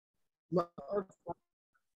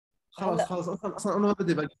خلاص اصلا انا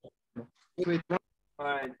بدي بقى.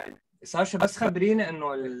 ساشا بس خبريني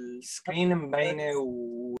انه السكرين مبينه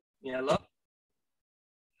يلا.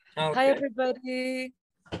 Hi everybody.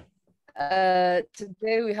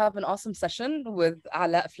 Today we have an awesome session with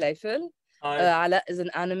Alaa Fleifel. Alaa is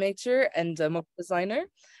an animator and a mock designer,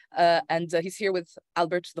 and he's here with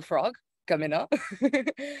Albert the Frog, Kamina,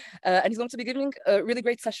 and he's going to be giving a really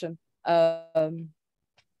great session.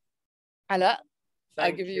 Alaa,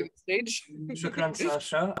 I give you the stage. شكرا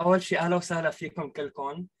ساشا. أول شيء أهلا وسهلا فيكم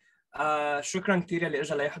كلكم. شكرا كثير اللي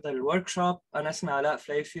اجى ليحضر الورك شوب. أنا اسمي علاء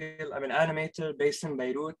فليفل. I'm an animator based in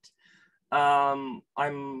Beirut.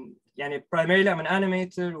 I'm primarily I'm an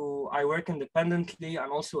animator who I work independently.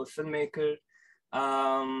 I'm also a filmmaker.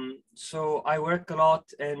 So I work a lot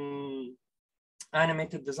in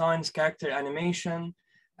animated designs, character animation,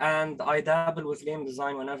 and I dabble with game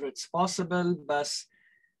design whenever it's possible. But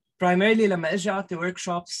primarily لما اجي اعطي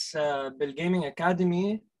workshops بالgaming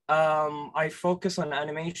academy, I focus on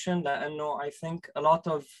animation لأنه I think a lot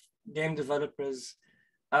of game developers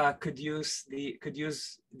could use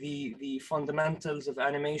the fundamentals of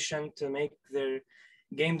animation to make their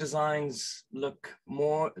game designs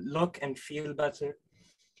look and feel better.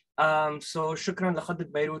 So شكرا لخدة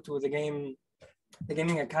بيروت و the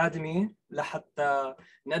gaming academy لحتى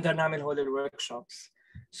نقدر نعمل هول الworkshops.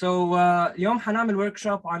 So اليوم حنعمل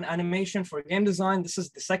workshop on animation for game design. This is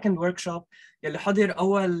the second workshop. يلي حضر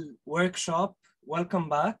أول workshop, welcome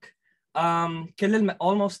back.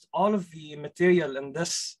 Almost all of the material in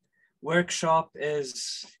this workshop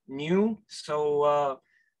is new, so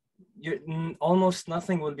almost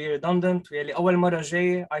nothing will be redundant. يلي أول مرة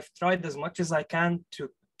جاي, I've tried as much as I can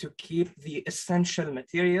to keep the essential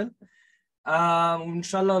material. وإن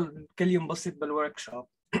شاء الله الكل ينبسط بالworkshop.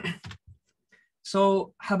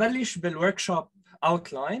 So حبلش بالworkshop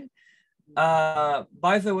outline.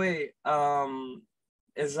 By the way,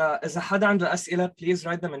 إذا حدا عنده أسئلة please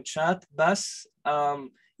write them in chat. بس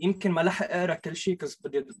يمكن ما لحق أقرأ كل شيء because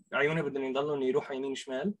عيوني بدهم يضلوا يروحوا يمين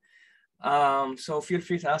شمال. So feel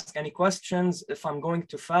free to ask any questions. If I'm going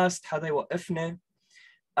too fast حدا يوقفني.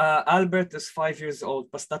 Albert is 5 years old,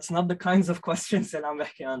 but that's not the kinds of questions اللي عم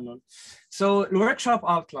بحكي عنهم. So the workshop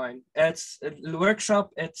outline. It's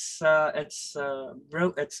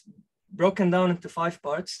broken down into 5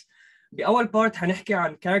 parts. بأول part هنحكي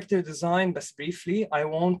عن character design بس briefly. I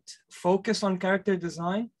won't focus on character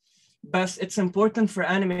design, but it's important for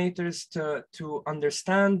animators to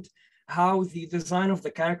understand how the design of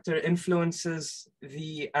the character influences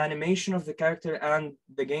the animation of the character and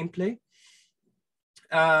the gameplay.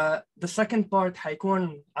 The second part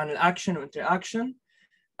هيكون عن الأكشن وinteraction.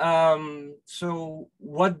 So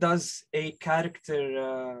what does a character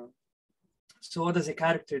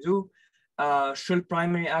do? Show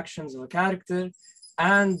primary actions of a character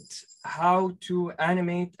and how to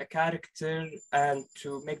animate a character and to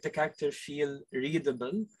make the character feel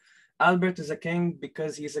readable. Albert is a king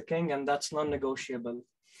because he's a king and that's non-negotiable.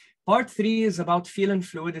 Part 3 is about feel and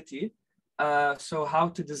fluidity. So how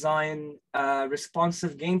to design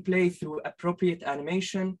responsive gameplay through appropriate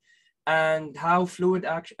animation and how fluid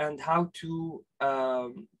action and how to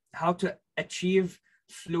achieve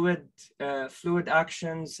fluid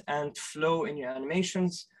actions and flow in your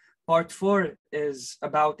animations. Part 4 is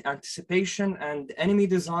about anticipation and enemy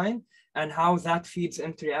design and how that feeds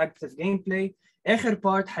into reactive gameplay. آخر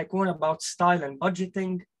part هيكون about style and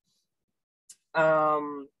budgeting.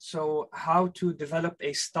 So how to develop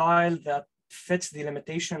a style that fits the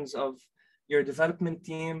limitations of your development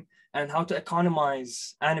team and how to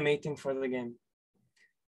economize animating for the game.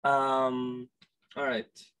 All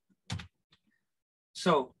right.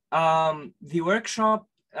 So the workshop,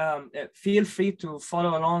 feel free to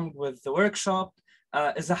follow along with the workshop.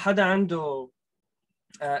 إذا حدا عنده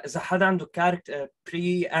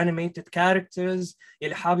pre-animated characters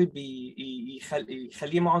اللي حابب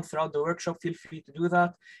يخليه معهم throughout the workshop, feel free to do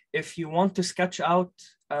that. If you want to sketch out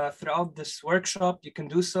throughout this workshop, you can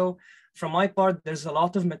do so. From my part, there's a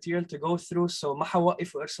lot of material to go through, so ما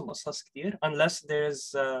حوقف وارسم قصص كتير unless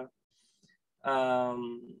there's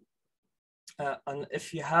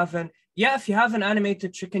if you have an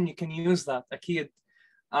animated chicken, you can use that. أكيد.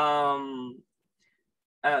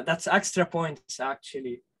 That's extra points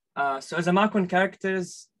actually. So إذا معكم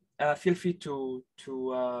characters, feel free to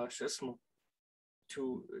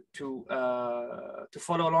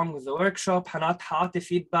follow along with the workshop. حنعطي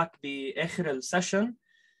feedback بآخر السيشن.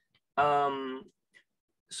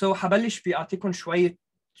 So حبلش بأعطيكم شوية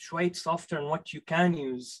software on what you can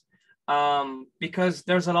use. Because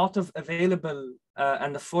there's a lot of available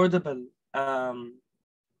and affordable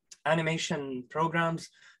animation programs.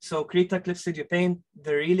 So Krita, Clip Studio Paint,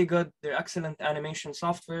 they're really good. They're excellent animation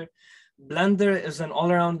software. Blender is an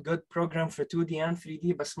all-around good program for 2D and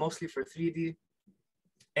 3D, but mostly for 3D.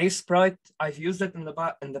 Sprite, I've used it in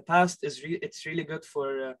the past. It's really good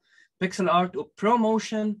for pixel art.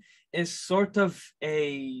 ProMotion is sort of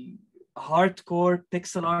a hardcore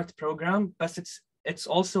pixel art program, but it's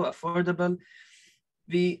also affordable.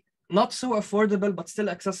 The not so affordable but still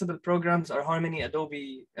accessible programs are Harmony,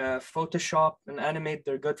 Adobe, Photoshop, and Animate.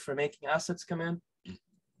 They're good for making assets come in.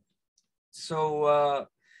 So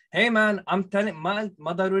hey man, I'm telling ما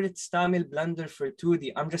ضروري تستعمل Blender for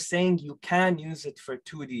 2D. I'm just saying you can use it for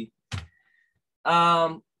 2D.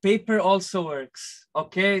 Paper also works.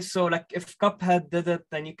 Okay, so like if Cuphead did it,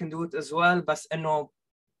 then you can do it as well. بس إنه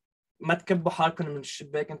ما تكبوا حالكم من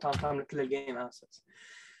الشباك انتوا عم تعملوا كل الجيم assets.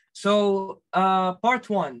 So part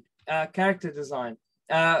 1, character design.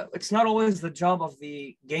 It's not always the job of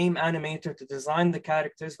the game animator to design the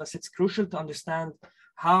characters, but it's crucial to understand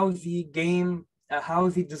how the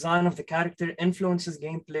design of the character influences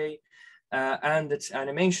gameplay and its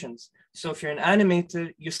animations. So if you're an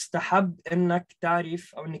animator, يستحب انك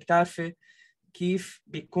تعرف او انك تعرفي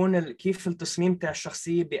كيف التصميم تاع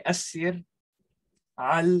الشخصية بيأثر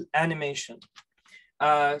على animation.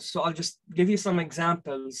 So I'll just give you some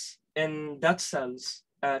examples in Dead Cells.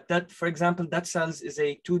 For example, Dead Cells is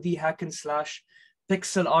a 2D hack and slash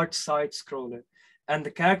pixel art side scroller, and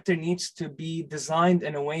the character needs to be designed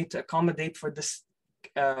in a way to accommodate for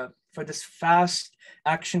this fast,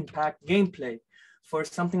 action-packed gameplay. For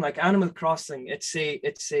something like Animal Crossing, it's a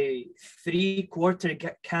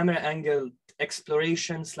 3/4 camera angle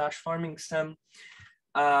exploration slash farming sim,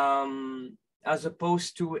 as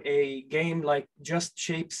opposed to a game like Just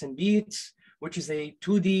Shapes and Beats, which is a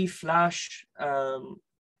 2D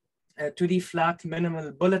flat minimal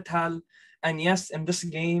bullet hell. And yes, in this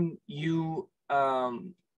game you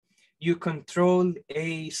control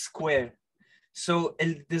a square. So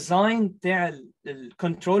the design تاع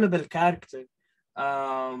controllable character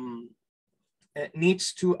needs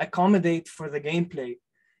to accommodate for the gameplay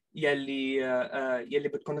يلي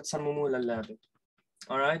بدكم تصمموه للعبة.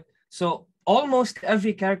 All right. So almost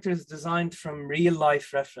every character is designed from real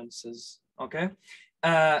life references. Okay.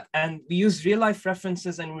 And we use real life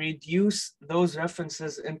references and reduce those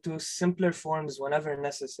references into simpler forms whenever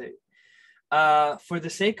necessary. For the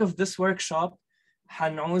sake of this workshop,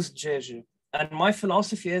 حنعوز دجاجة. And my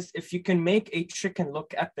philosophy is, if you can make a chicken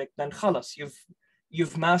look epic, then خلاص,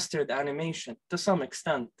 you've mastered animation to some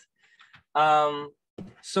extent.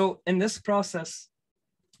 So in this process,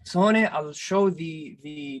 I'll show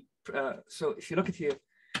so if you look at here,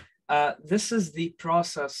 this is the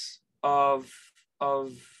process of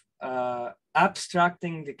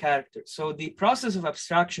abstracting the character. So the process of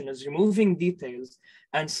abstraction is removing details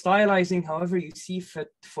and stylizing however you see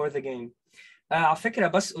fit for the game. على فكرة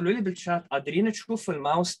بس قولوا لي بالشات قادرين تشوفوا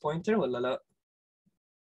الماوس بوينتر ولا لا؟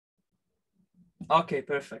 Okay,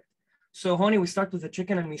 perfect. So honey, we start with the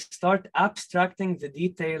chicken and we start abstracting the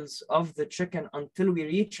details of the chicken until we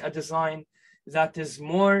reach a design that is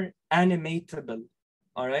more animatable,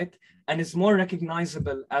 all right? And is more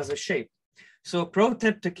recognizable as a shape. So pro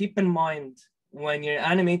tip to keep in mind when you're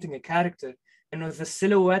animating a character, the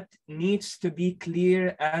silhouette needs to be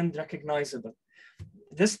clear and recognizable.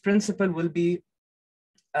 This principle will be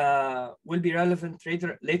relevant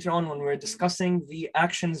later on when we're discussing the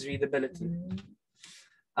actions readability.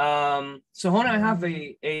 So here I have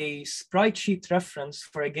a sprite sheet reference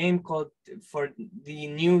for a game for the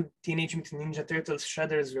new Teenage Mutant Ninja Turtles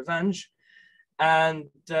Shredder's Revenge. And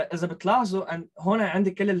إذا بتلاحظوا, and هون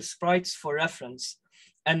عندي كل الsprites for reference.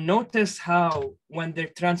 And notice how when they're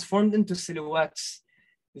transformed into silhouettes,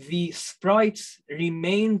 the sprites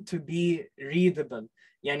remain to be readable.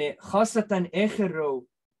 يعني خاصة آخر row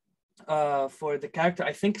for the character,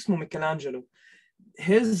 I think اسمه Michelangelo.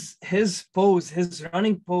 His pose, his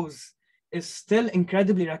running pose is still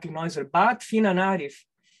incredibly recognizable. بعد فينا نعرف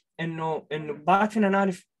إنه بعد فينا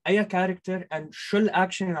نعرف أي character and شو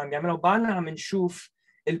الأكشن اللي عم بيعملها وبعدنا عم نشوف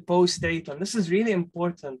الpose تاعتهم. This is really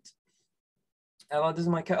important. This is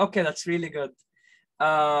my okay, that's really good.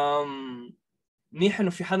 منيح إنه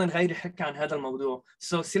في حدا غيري يحكي عن هذا الموضوع.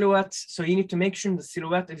 So silhouettes, so you need to make sure the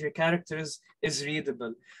silhouette of your characters is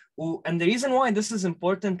readable. And the reason why this is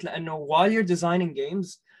important, لأنه while you're designing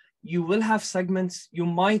games, you will have segments. You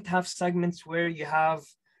might have segments where you have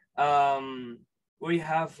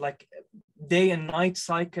like day and night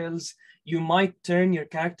cycles. You might turn your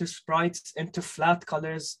character sprites into flat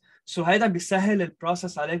colors. So هيدا بيسهل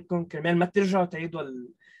البروسس عليكم كرمال ما ترجعوا تعيدوا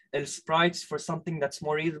sprites for something that's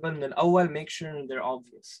more readable من الأول. Make sure they're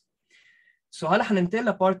obvious. So هلا حننتقل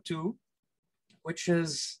ل part 2 which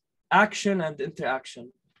is action and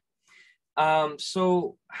interaction.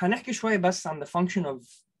 So حنحكي شوي بس عن the function of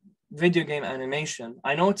video game animation.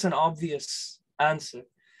 I know it's an obvious answer,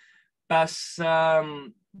 but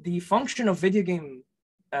the function of video game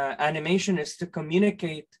animation is to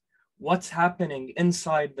communicate what's happening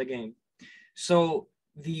inside the game. So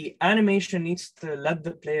the animation needs to let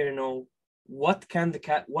the player know what can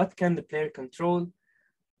the player control,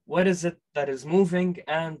 what is it that is moving,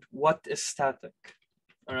 and what is static.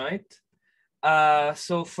 All right.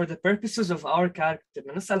 So for the purposes of our character,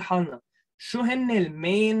 بنسأل حالنا شو هن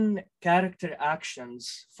main character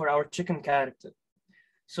actions for our chicken character.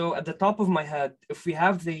 So at the top of my head, if we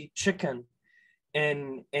have the chicken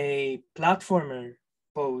in a platformer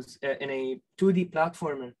pose, in a 2D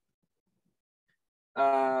platformer,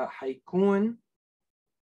 حيكون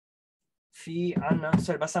في عنا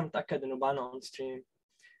sorry بس I'm متأكد إنه بانا on stream.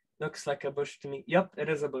 Looks like a bush to me. Yep, it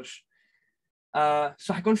is a bush.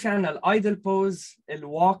 So حيكون في عنا idle pose,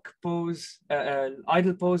 walk pose,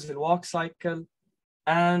 idle pose, walk cycle,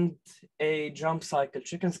 and a jump cycle.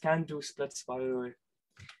 Chickens can do splits, by the way.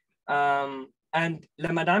 And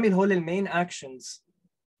لما نعمل هول main actions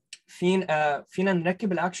فينا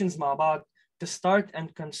نركب actions مع بعض to start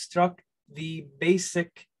and construct the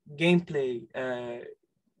basic gameplay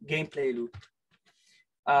loop.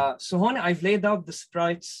 So هون I've laid out the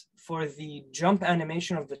sprites for the jump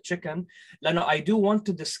animation of the chicken. لأنه I do want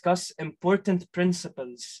to discuss important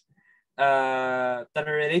principles that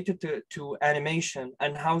are related to animation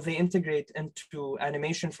and how they integrate into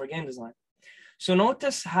animation for game design. So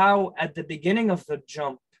notice how at the beginning of the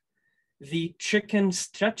jump, the chicken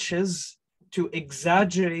stretches to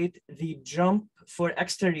exaggerate the jump for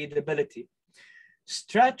extra readability.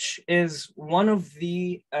 Stretch is one of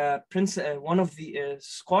the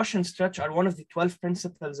squash and stretch are one of the 12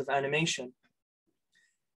 principles of animation,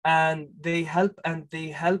 and they help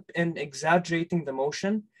in exaggerating the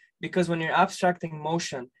motion, because when you're abstracting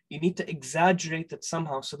motion, you need to exaggerate it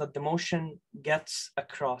somehow so that the motion gets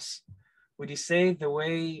across. Would you say the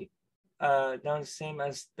way down the same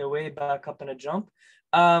as the way back up in a jump?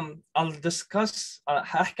 I'll discuss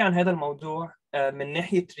هحكي عن هذا الموضوع من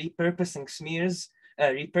ناحية repurposing smears,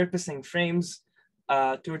 repurposing frames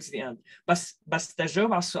towards the end. بس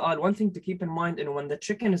تجاوب على السؤال, one thing to keep in mind is when the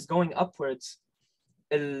chicken is going upwards,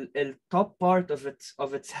 the top part of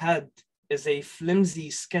its head is a flimsy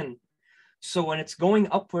skin. So when it's going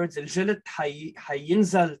upwards, الجلد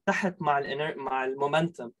حينزل تحت مع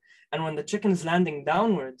المومنtum. And when the chicken is landing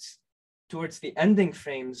downwards towards the ending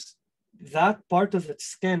frames, that part of its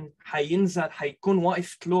skin حيكون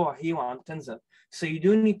واقف طلوع هي وعم تنزل. So you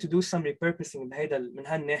do need to do some repurposing من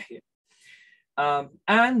هالناحية.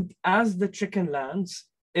 And as the chicken lands,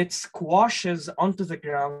 it squashes onto the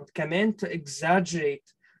ground كمان to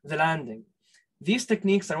exaggerate the landing. These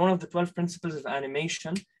techniques are one of the 12 principles of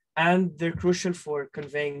animation, and they're crucial for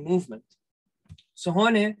conveying movement. So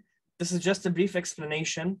هون, this is just a brief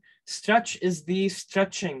explanation. Stretch is the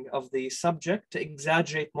stretching of the subject to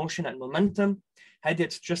exaggerate motion and momentum.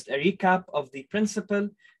 It's just a recap of the principle.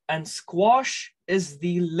 And squash is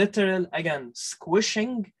the literal, again,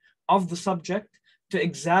 squishing of the subject to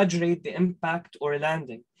exaggerate the impact or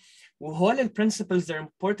landing. وهول الprinciples are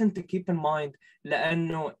important to keep in mind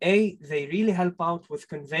لأنه A, they really help out with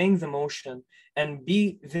conveying the motion, and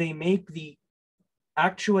B, they make the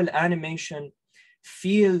actual animation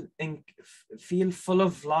feel full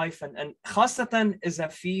of life, and خاصة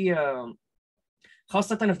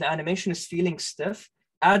if the animation is feeling stiff,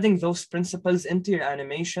 adding those principles into your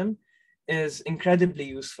animation is incredibly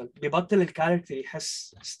useful. بيبطل الكاركتر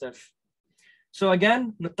يحس stiff. So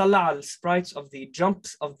again, نطلع على sprites of the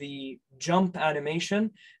jump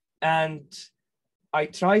animation, and I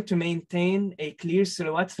try to maintain a clear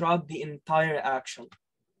silhouette throughout the entire action.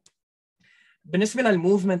 بالنسبة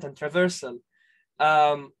للmovement and traversal,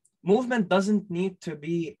 movement doesn't need to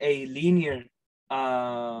be a linear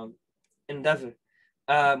endeavor.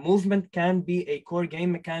 Movement can be a core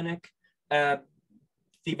game mechanic.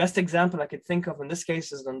 The best example I could think of in this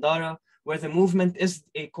case is Dandara, where the movement is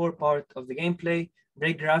a core part of the gameplay.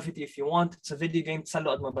 Break gravity if you want. It's a video game.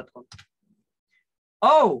 تسلوا قد ما بدكم.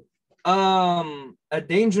 Oh, a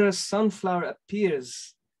dangerous sunflower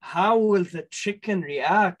appears. How will the chicken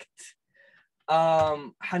react?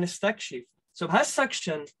 حنستكشف. So in this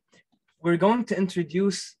section, we're going to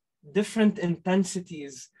introduce different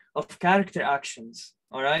intensities of character actions.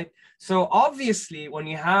 All right. So obviously, when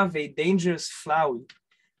you have a dangerous flowey,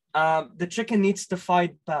 the chicken needs to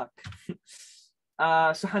fight back.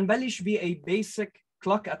 So حنبلش be a basic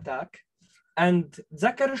clock attack, and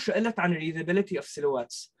تذكروا شو قلت عن readability of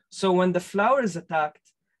silhouettes. So when the flower is attacked,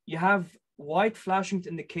 you have white flashing to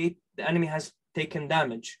indicate the enemy has taken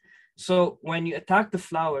damage. So when you attack the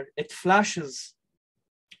flower, it flashes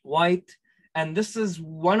white. And this is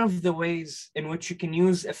one of the ways in which you can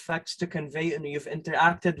use effects to convey you've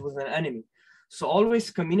interacted with an enemy. So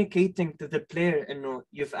always communicating to the player,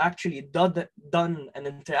 you've actually done an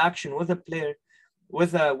interaction with a player,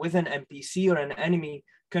 with an NPC or an enemy,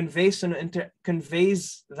 conveys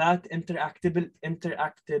that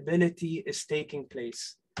interactability is taking place.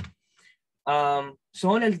 So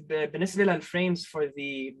هون بالنسبة للframes for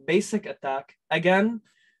the basic attack, again,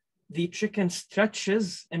 the chicken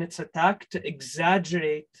stretches in its attack to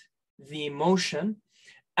exaggerate the motion.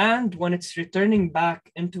 And when it's returning back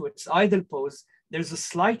into its idle pose, there's a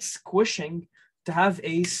slight squishing to have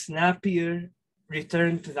a snappier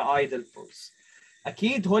return to the idle pose.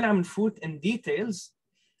 أكيد هول عم نفوت in details،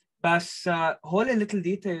 بس هول little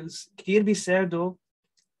details كتير بيساعدوا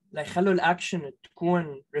ليخلوا الأكشن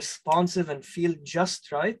تكون responsive and feel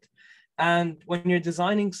just right. And when you're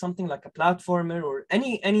designing something like a platformer or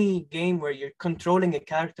any game where you're controlling a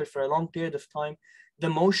character for a long period of time, the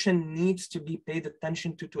motion needs to be paid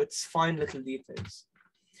attention to its fine little details.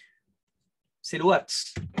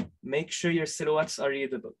 Silhouettes. Make sure your silhouettes are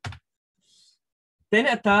readable. Then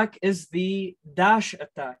attack is the dash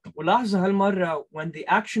attack. ولاحظوا هالمرة when the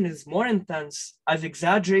action is more intense, I've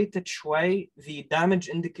exaggerated شوي the damage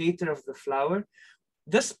indicator of the flower.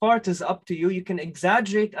 This part is up to you. You can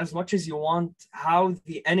exaggerate as much as you want how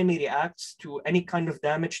the enemy reacts to any kind of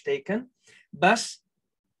damage taken. بس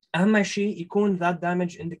أهم شيء يكون that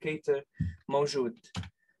damage indicator موجود.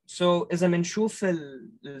 So إذا منشوف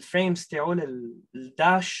الفريمز تاعول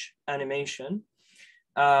الdash animation,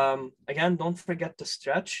 again, don't forget to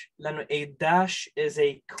stretch. لأنه a dash is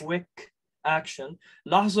a quick action.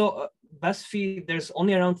 لاحظوا بس there's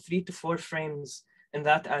only around 3 to 4 frames in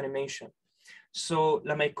that animation. So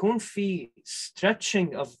لما يكون في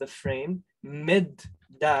stretching of the frame mid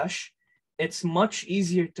dash, it's much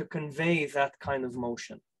easier to convey that kind of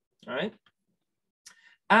motion, all right?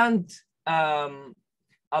 And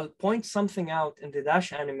I'll point something out in the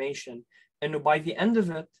dash animation, and by the end of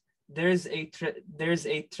it, there's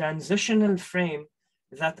a transitional frame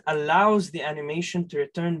that allows the animation to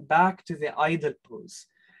return back to the idle pose.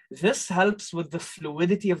 This helps with the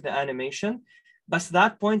fluidity of the animation. بس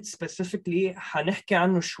that point specifically حنحكي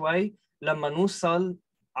عنه شوي لما نوصل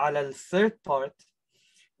على the third part,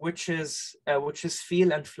 which is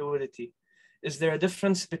feel and fluidity. Is there a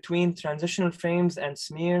difference between transitional frames and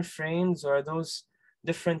smear frames, or are those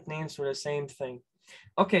different names for the same thing?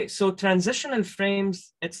 Okay, so transitional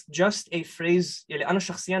frames, it's just a phrase اللي أنا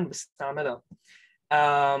شخصياً بستعملها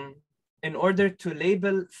in order to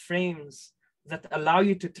label frames that allow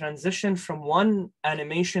you to transition from one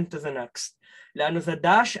animation to the next. لأنه the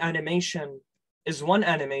dash animation is one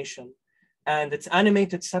animation and it's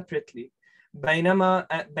animated separately.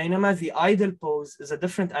 بينما the idle pose is a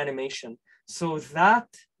different animation. So that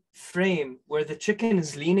frame where the chicken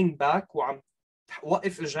is leaning back وعم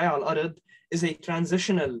وقف إجريه على الأرض is a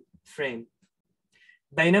transitional frame.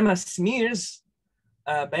 بينما smears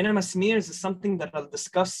is something that I'll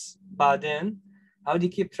discuss بعدين. How do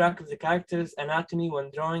you keep track of the character's anatomy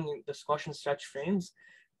when drawing the squash and stretch frames?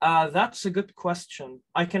 That's a good question.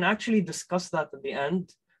 I can actually discuss that at the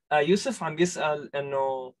end. Yusuf عم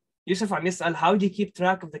يسأل how do you keep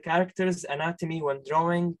track of the character's anatomy when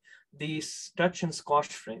drawing the stretch and squash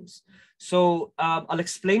frames? So I'll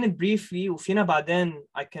explain it briefly. وفينا بعدين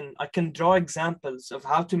I can draw examples of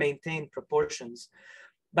how to maintain proportions.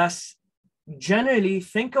 But generally,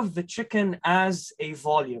 think of the chicken as a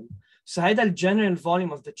volume. So هيدا the general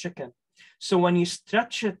volume of the chicken. So when you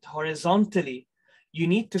stretch it horizontally, you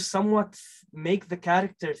need to somewhat make the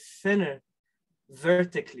character thinner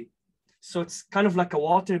vertically. So it's kind of like a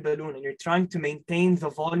water balloon and you're trying to maintain the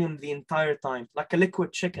volume the entire time, like a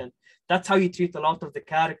liquid chicken. That's how you treat a lot of the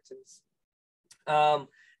characters.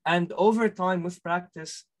 And over time with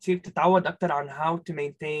practice, تصير تتعود أكتر on how to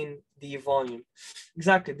maintain the volume.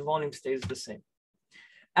 Exactly, the volume stays the same.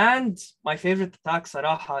 And my favorite attack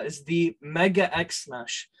صراحة is the Mega X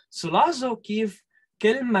Smash. So لاحظوا كيف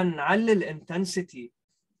كل ما نعلي intensity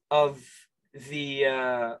of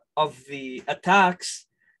the attacks,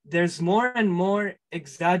 there's more and more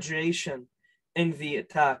exaggeration in the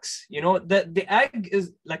attacks. You know, the egg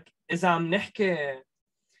is like إذا عم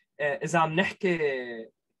نحكي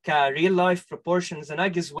real life proportions, an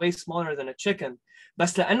egg is way smaller than a chicken.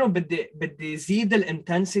 بس لأنه بدي زيد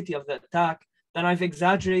intensity of the attack, then I've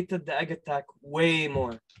exaggerated the egg attack way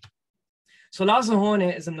more. So لازم هون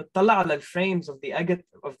إذا بنطلع على الفريمز of the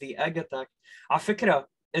egg attack. على فكرة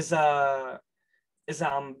إذا إذا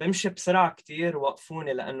عم بمشي بسرعة كتير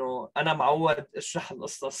وقفوني لأنه أنا معود أشرح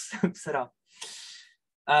القصص بسرعة.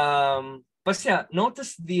 بس yeah,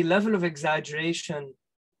 notice the level of exaggeration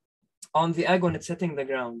on the egg when it's hitting the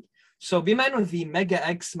ground. So بما إنه the mega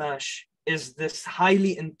egg smash is this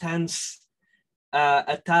highly intense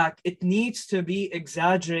attack, it needs to be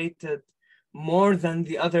exaggerated more than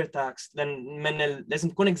the other attacks. لازم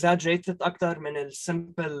تكون exaggerated أكتر من ال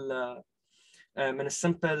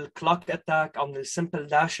simple clock attack أو من ال simple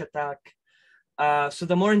dash attack. So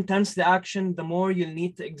the more intense the action, the more you'll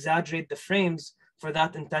need to exaggerate the frames for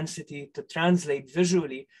that intensity to translate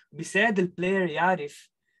visually. بيساعد البلاير يعرف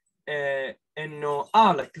إنه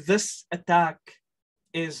like this attack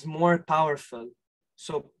is more powerful.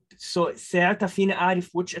 So ساعتها فيني أعرف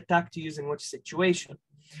which attack to use in which situation.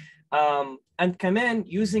 And كمان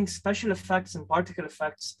using special effects and particle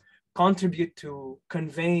effects contribute to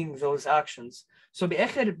conveying those actions. So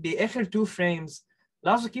بآخر 2 frames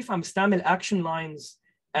لاحظوا كيف عم بستعمل action lines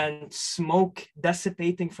and smoke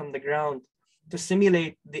dissipating from the ground to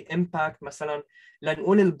simulate the impact. مثلا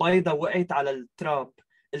لنقول البيضة وقعت على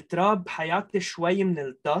التراب حيعطي شوي من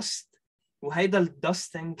الدست وهيدا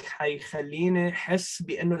الدستنج حيخليني احس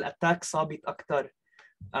بانه الاتاك صابت اكثر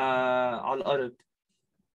على الارض.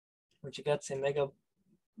 When she gets a mega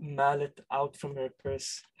mallet out from her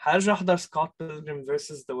purse. حارجع احضر Scott Pilgrim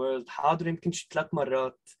versus the World. حاضر يمكن شي 3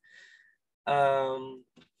 مرات.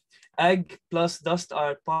 Egg plus dust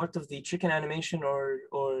are part of the chicken animation or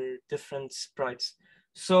different sprites.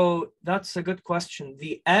 So that's a good question.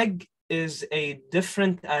 The egg is a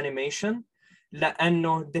different animation.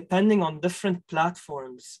 لأنه depending on different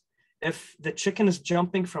platforms, if the chicken is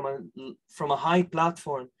jumping from a high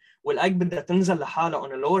platform والأج بدها تنزل لحالها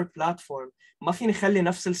on a lower platform, ما فيني خلي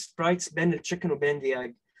نفس السبرايتس بين الchicken وبين the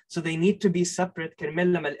egg. So they need to be separate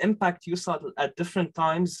كرمال لما الإمباكت يوصل at different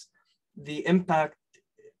times, the impact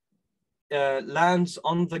lands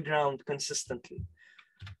on the ground consistently.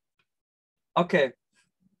 Okay.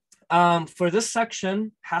 For this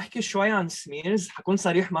section هحكي شوي عن smears. حكون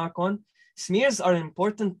صريح معكم. Smears are an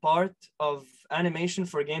important part of animation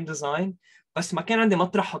for game design. بس ما كان عندي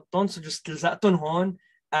مطرح حطهم, so just لزقتهم هون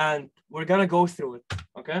and we're gonna go through it.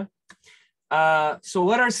 Okay. So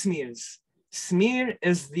what are smears? Smear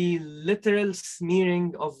is the literal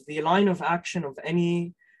smearing of the line of action of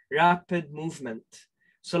any rapid movement.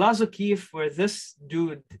 So لاحظوا كيف where this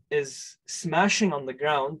dude is smashing on the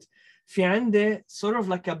ground, في عندي sort of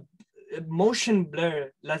like a motion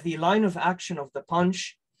blur like the line of action of the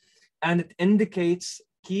punch, and it indicates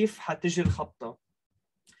كيف حتجي الخبطة.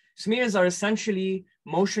 Smears are essentially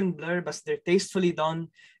motion blur, but they're tastefully done,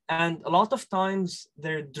 and a lot of times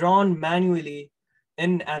they're drawn manually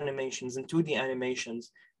in animations, in 2D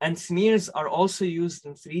animations. And smears are also used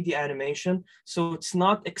in 3D animation, so it's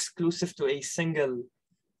not exclusive to a single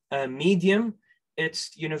medium.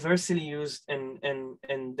 It's universally used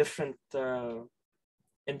in different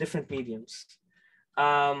mediums.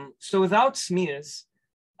 So without smears,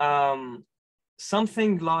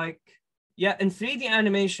 something like, in 3D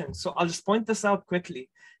animation, so I'll just point this out quickly,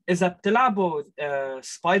 إذا بتلعبوا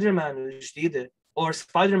Spider-Man الجديدة or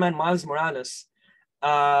Spider-Man Miles Morales,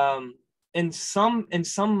 in some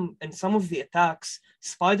of the attacks,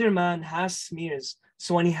 Spider-Man has smears.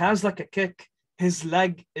 So when he has like a kick, his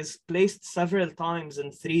leg is placed several times in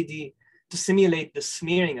 3D to simulate the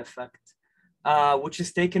smearing effect, which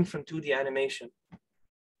is taken from 2D animation.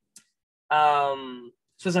 So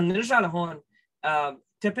إذا بنرجع لهون,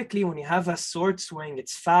 typically when you have a sword swing,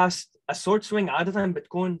 it's fast. A sword swing عادة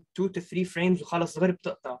بتكون 2 to 3 frames وخلص غير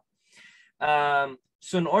بتقطع.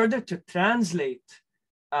 So in order to translate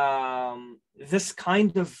this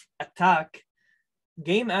kind of attack,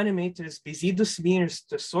 game animators بيزيدوا smears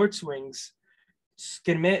to sword swings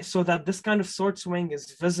so that this kind of sword swing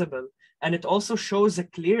is visible, and it also shows a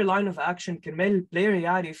clear line of action كرمال البلاير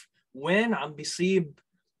يعرف وين عم بيصيب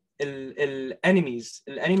الانمي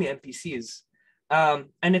NPCs.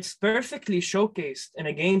 And it's perfectly showcased in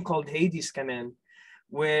a game called Hades كمان,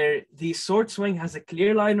 where the sword swing has a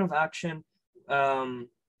clear line of action, and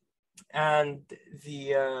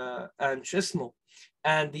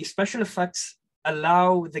the special effects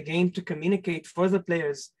allow the game to communicate for the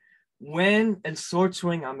players when the sword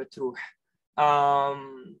swing عم تروح.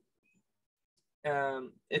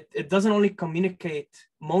 It doesn't only communicate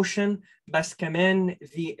motion, بس كمان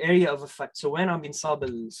the area of effect. So when عم بينصاب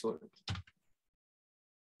السورد.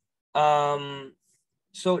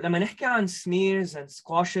 So لما نحكي عن smears and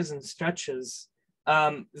squashes and stretches,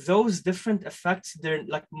 those different effects, they're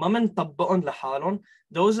like ما منطبقهم لحالهم.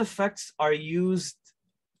 Those effects are used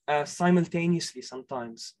simultaneously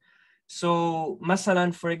sometimes. So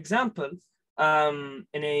مثلا, for example,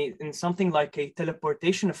 in something like a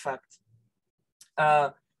teleportation effect,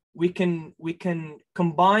 we can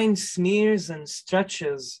combine smears and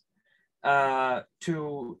stretches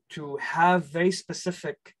to have very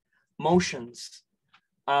specific motions.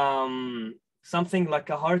 Something like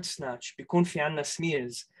a heart snatch بيكون في عنا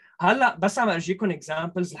smears. هلا بس عم ارجيكم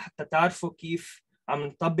examples لحتى تعرفوا كيف عم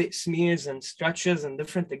نطبق smears and stretches and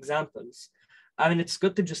different examples. I mean, it's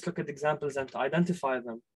good to just look at examples and to identify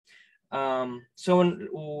them. So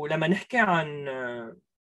ولما نحكي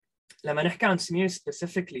عن smears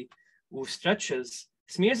specifically و stretches,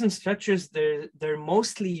 smears and stretches they're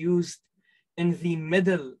mostly used in the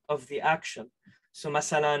middle of the action. So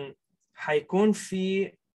مثلا حيكون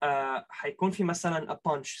في مثلا a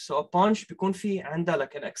punch. So a punch بيكون في عندها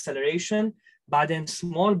like an acceleration بعدين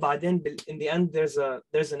small بعدين in the end there's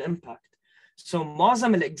an impact. So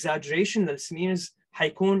معظم exaggeration للsmears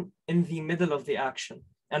حيكون in the middle of the action.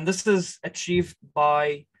 And this is achieved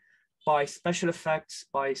by special effects,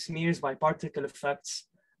 by smears, by particle effects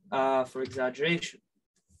for exaggeration.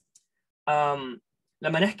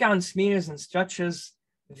 لما نحكي عن smears and stretches,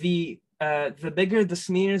 the bigger the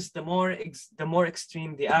smears, the more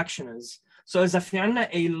extreme the action is. So إذا في عنا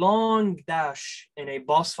a long dash in a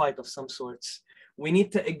boss fight of some sorts, we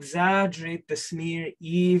need to exaggerate the smear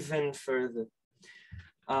even further.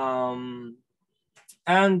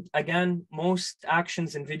 And again, most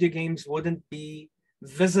actions in video games wouldn't be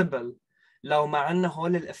visible لو ما عنا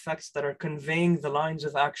هول effects that are conveying the lines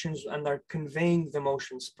of actions and are conveying the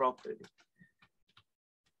motions properly.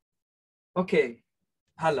 Okay,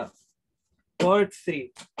 هلا. Part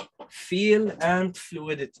 3, feel and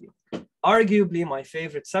fluidity. Arguably my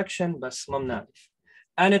favorite section, بس ما بنعرف.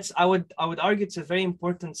 And I would argue it's a very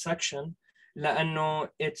important section لأنه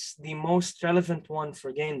it's the most relevant one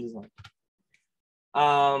for game design.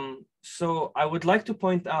 So I would like to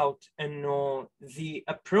point out the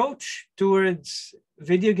approach towards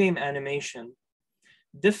video game animation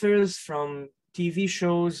differs from TV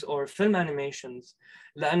shows or film animations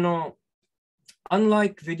لأنه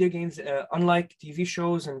unlike video games, unlike TV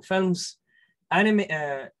shows and films,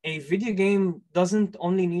 a video game doesn't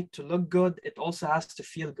only need to look good, it also has to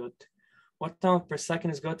feel good. What time per second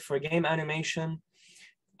is good for game animation?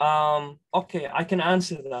 Okay, I can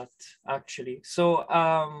answer that actually. So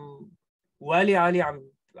والي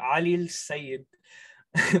علي السيد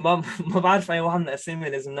ما بعرف أي واحد من الأسامي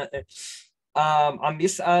لازم نقي. عم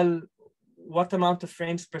بيسأل what amount of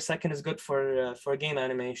frames per second is good for game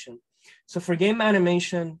animation. So for game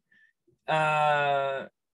animation,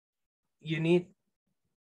 you need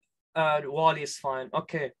Wally is fine.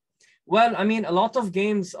 Okay. Well, I mean, a lot of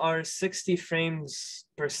games are 60 frames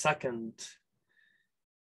per second,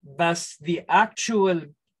 but the actual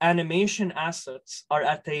animation assets are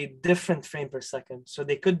at a different frame per second. So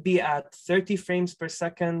they could be at 30 frames per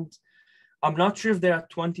second. I'm not sure if they're at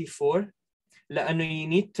 24. لأنه you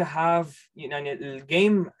need to have,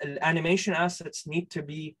 the animation assets need to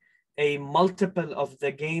be a multiple of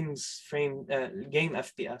the game's game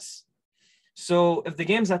FPS. So if the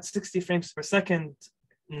game's at 60 frames per second,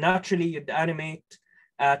 naturally you'd animate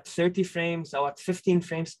at 30 frames or at 15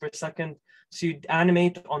 frames per second. So you'd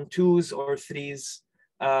animate on 2s or 3s.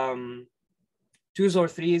 2s or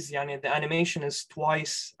 3s, the animation is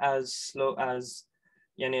twice as slow as,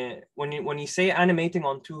 when you say animating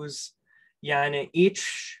on 2s,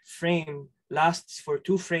 each frame lasts for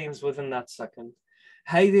 2 frames within that second.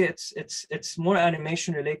 Heidi, it's more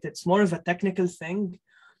animation related. It's more of a technical thing.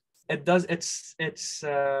 It's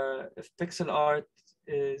if pixel art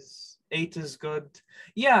is 8 is good.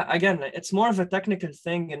 Yeah, again, it's more of a technical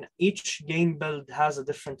thing, and each game build has a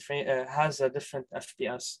different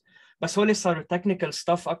FPS. بس هولي صاروا technical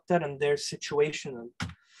stuff أكتر and they're situational.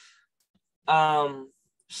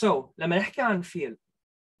 So لما نحكي عن feel,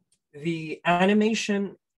 the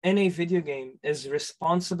animation in a video game is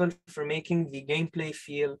responsible for making the gameplay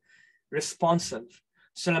feel responsive.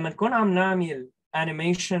 So لما نكون عم نعمل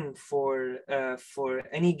animation for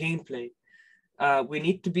any gameplay, we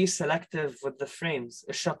need to be selective with the frames.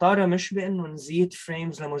 الشطارة مش بإنه نزيد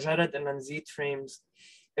frames لمجرد إنه نزيد frames.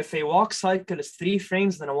 If a walk cycle is 3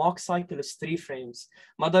 frames, then a walk cycle is 3 frames.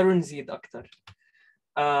 ما ضروري نزيد أكتر.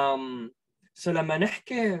 So لما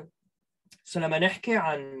نحكي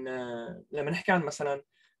عن مثلا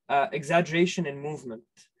exaggeration in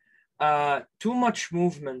movement, too much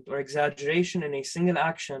movement or exaggeration in a single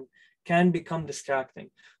action can become distracting.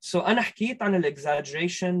 So أنا حكيت عن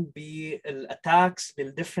exaggeration بالattacks,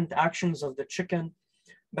 different actions of the chicken,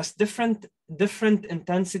 but different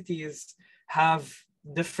intensities have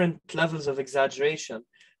different levels of exaggeration.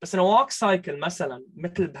 بس in a walk cycle مثلا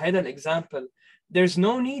مثل بهذا example, there's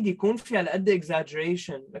no need يكون في على قد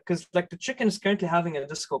exaggeration because like the chicken is currently having a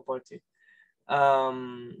disco party.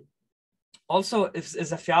 Also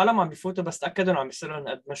إذا في عالم عم بيفوتوا بس تأكدوا إنه عم بيصير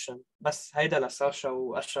لهم admission بس هيدا لساشا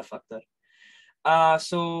وأشرف أكتر.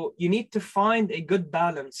 So you need to find a good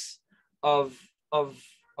balance of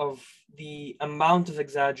the amount of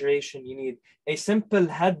exaggeration you need. A simple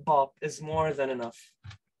head bop is more than enough.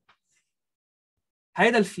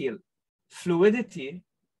 هيدا الفيل. Fluidity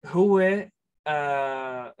هو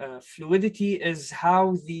fluidity is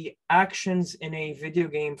how the actions in a video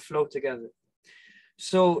game flow together.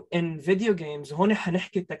 So in video games هون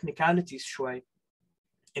حنحكي technicalities شوي.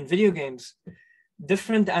 In video games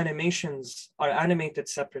different animations are animated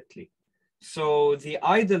separately. So the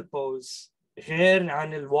idle pose غير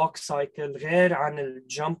عن ال walk cycle غير عن ال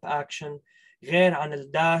jump action غير عن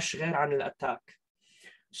ال dash غير عن ال attack.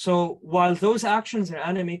 So while those actions are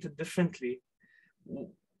animated differently,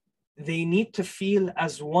 they need to feel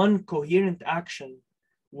as one coherent action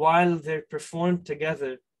while they're performed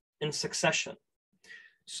together in succession.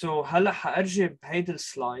 So هلا حأرجع بهيدا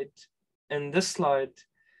السلايد. In this slide,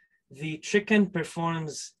 the chicken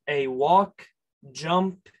performs a walk,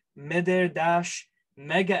 jump, mid-air dash,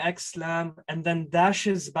 mega X slam, and then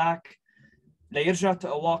dashes back ليرجع to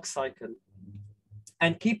a walk cycle.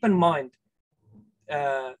 And keep in mind,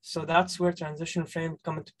 so that's where transition frame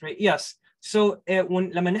come into play. Yes. So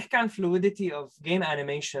لما نحكي عن fluidity of game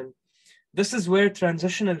animation, this is where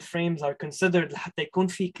transitional frames are considered لحتى يكون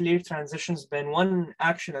في clear transitions between one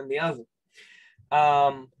action and the other.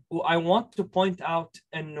 I want to point out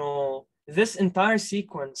إنه this entire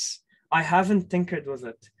sequence, I haven't tinkered with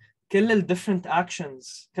it. كل ال different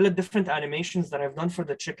actions, كل ال different animations that I've done for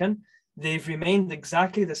the chicken, they've remained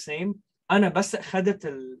exactly the same. أنا بس أخذت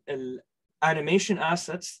ال animation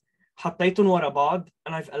assets حطيتهم ورا بعض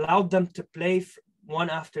and I've allowed them to play one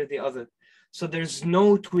after the other. So there's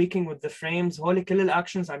no tweaking with the frames. هولي كل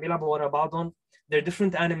الactions عم يلعبوا ورا بعضهم. They're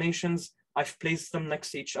different animations. I've placed them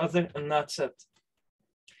next to each other and that's it.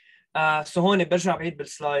 So هون برجع بعيد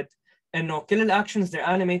بالسلايد إنه كل الactions they're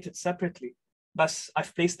animated separately. بس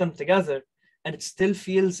I've placed them together and it still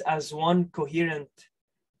feels as one coherent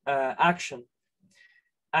action.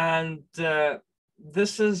 And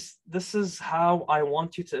this is how I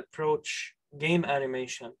want you to approach game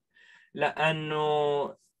animation.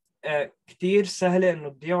 لأنه كتير سهلة إنه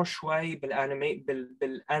تضيعوا شوي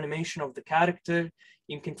بالanimation of the character.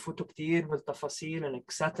 يمكن تفوتوا كتير بالتفاصيل and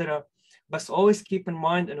etc. But always keep in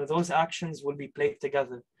mind إنه those actions will be played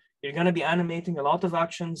together. You're going to be animating a lot of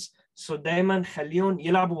actions, so دايما خليهم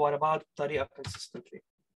يلعبوا ورا بعض بطريقة consistently.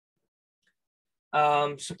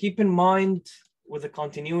 So keep in mind with the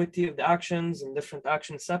continuity of the actions and different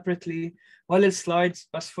actions separately. وهل السلايدز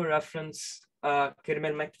بس for reference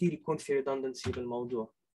كرمال ما كتير يكون في redundancy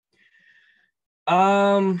بالموضوع.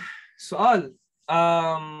 سؤال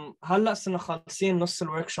هلا صرنا خالصين نص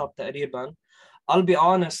الوركشوب تقريبا. I'll be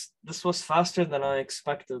honest, this was faster than I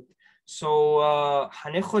expected. So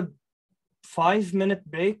هناخد 5-minute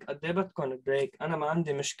break. قد ايه بدكم بريك؟ أنا ما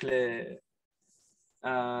عندي مشكلة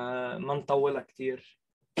ما نطولها كتير.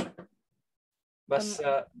 بس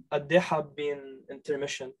قد ايه حابين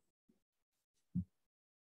intermission؟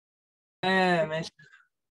 ماشي.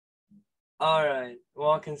 Alright,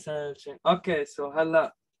 walking session. Okay, so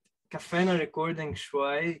هلا كفينا recording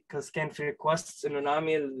شوي because كان في requests إنه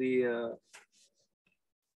نعمل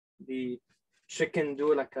the chicken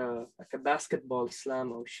do like a basketball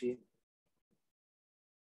slam أو شيء.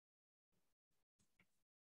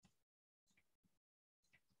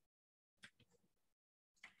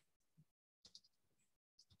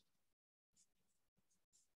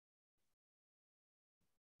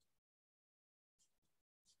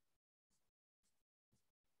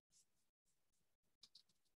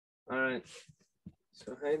 Alright,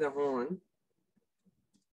 so هيدا هون.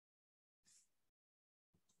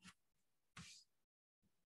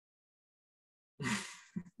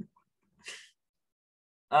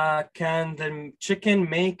 Can the chicken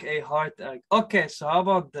make a heart egg? Okay, so how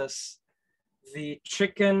about this? The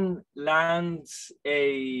chicken lands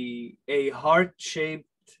a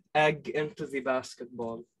heart-shaped egg into the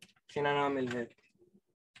basketball. فينا نعمل هيك.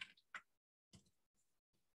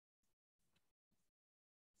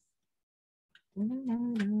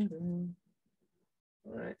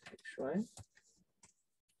 Alright, شوي.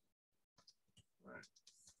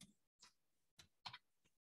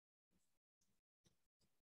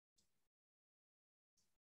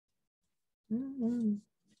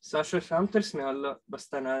 ساشا شو عم ترسمي هلا بس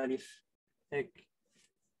تنعرف هيك.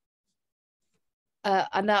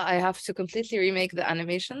 And now I have to completely remake the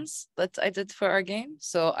animations that I did for our game.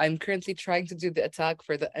 So I'm currently trying to do the attack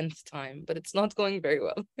for the nth time, but it's not going very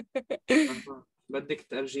well. بدك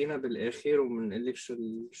ترجينا بالآخر ومنقلك شو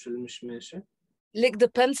المشماشة؟ Like,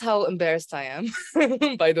 depends how embarrassed I am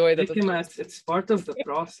by the way that it's part of the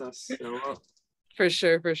process. So. For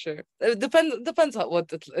sure. It depends on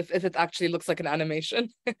if it actually looks like an animation.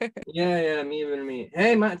 yeah 100%.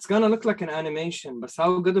 Hey man, it's gonna look like an animation, but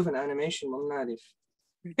how good of an animation ما بنعرف.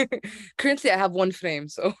 Currently I have one frame,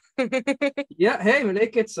 so yeah, hey,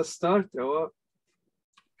 ملاك it's a start. رواق.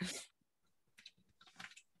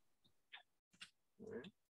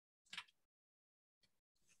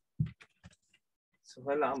 So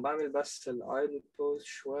هلا عم بعمل بس idle pose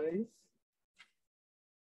شوي.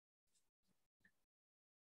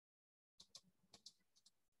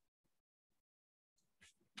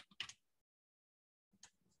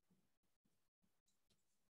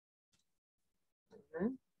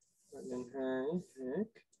 بعدين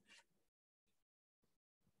هيك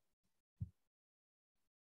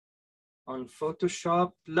on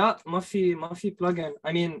Photoshop. لا ما في plugin.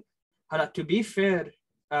 I mean هلا to be fair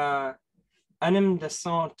Anim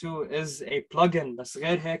Descent 2 is a plugin بس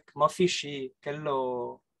غير هيك ما في شيء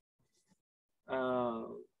كله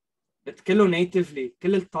كله natively.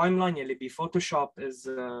 كل التايم لاين يلي بفوتوشوب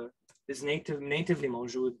is natively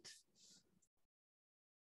موجود.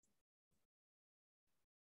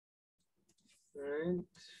 Right.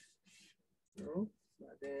 No.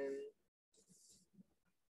 بعدين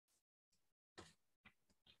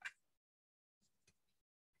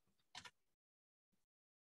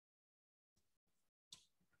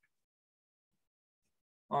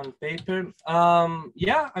on paper.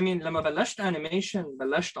 Yeah, I mean لما بلشت animation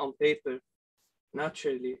بلشت on paper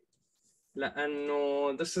naturally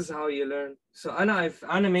لأنه this is how you learn. So I've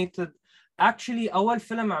animated. Actually أول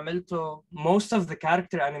فيلم عملته most of the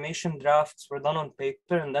character animation drafts were done on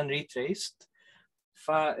paper and then retraced.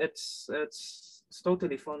 It's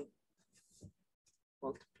totally fun.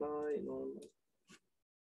 Multiply normal.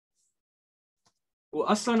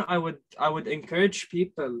 وأصلا I would encourage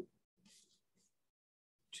people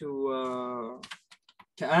to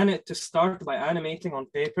start by animating on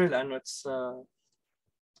paper لأنه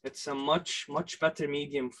it's a much better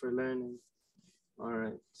medium for learning. All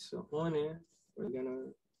right, so here we're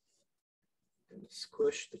gonna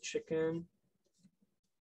squish the chicken.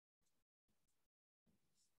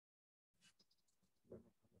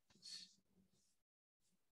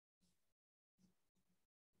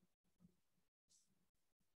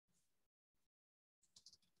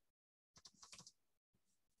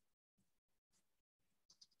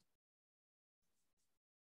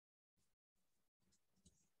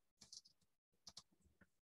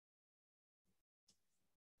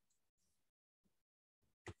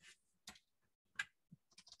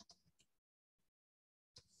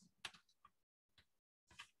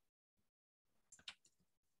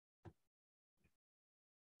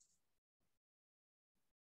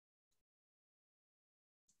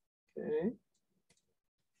 Okay.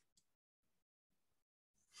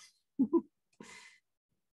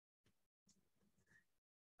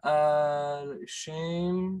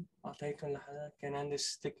 shame أعطيكم لحظات كان عندي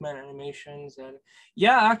stickman animations.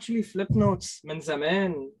 yeah actually flip notes من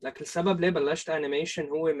زمان. لكن السبب ليه بلشت animation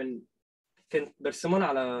هو من كنت برسمهم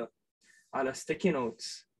على sticky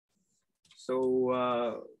notes. so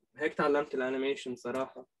هيك تعلمت الانيميشن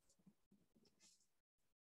صراحة.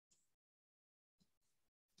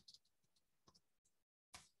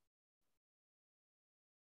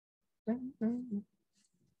 Okay.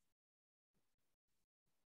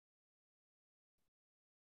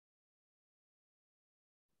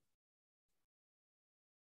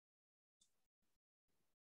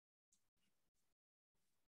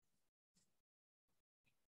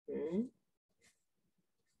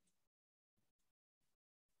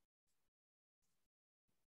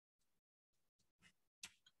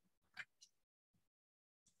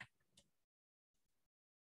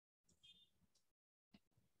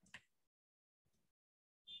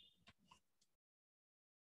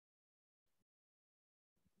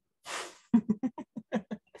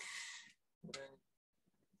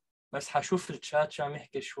 بس حشوف الشات شو عم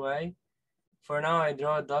يحكي شوي. For now I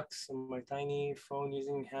draw ducks on my tiny phone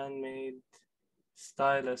using handmade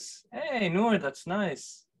stylus. Hey Noor, that's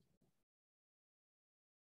nice.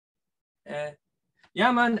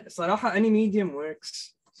 Yeah man, صراحة any medium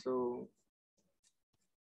works. So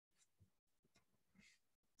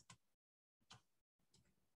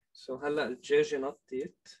هلا الدجاجة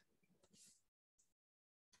نطت.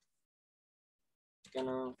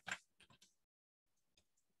 gonna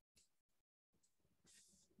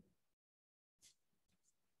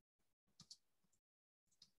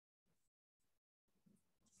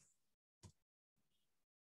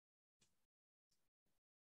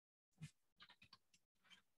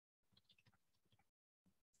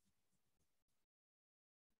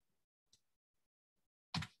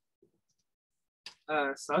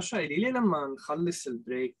ساشا قولي لي لما نخلص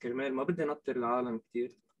البريك كرمال ما بدي نطر العالم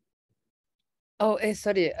كتير. ايه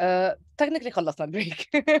سوري technically خلصنا البريك.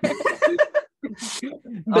 بس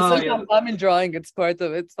انت عم يلا. تعمل drawing, it's part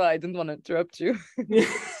of it, so I didn't want to interrupt you.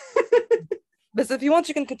 But if you want,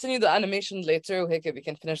 you can continue the animation later. وهيك we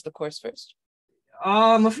can finish the course first.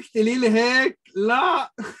 ما فيك تقولي لي هيك،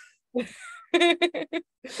 لا.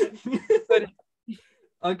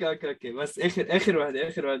 اوكي بس اخر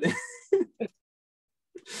واحدة.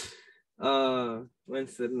 وين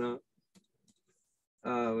صرنا؟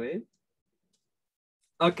 وين؟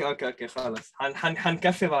 اوكي خلاص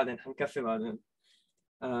حنكفي بعدين.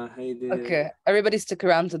 هيدي. Okay, everybody stick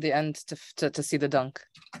around to the end to see the dunk.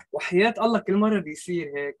 وحياة الله كل مرة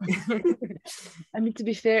بيصير هيك. I mean, to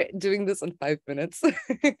be fair, doing this in 5 minutes.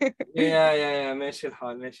 يا ماشي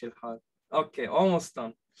الحال. اوكي almost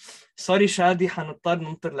done. سوري شادي حنضطر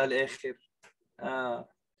ننطر للآخر.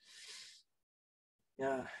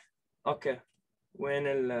 اوكي وين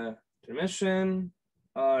البرميشن؟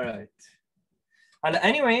 alright. هلا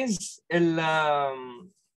anyways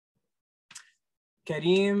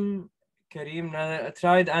كريم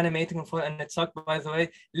tried animating before and it sucked by the way.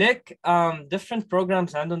 Like different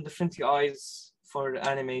programs عندهم different UIs for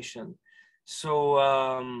animation. So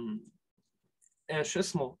شو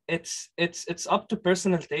اسمه it's up to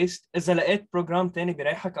personal taste. إذا لقيت program تاني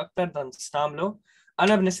بيريحك أكتر بدنا نستعمله.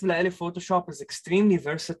 أنا بالنسبة لي Photoshop is extremely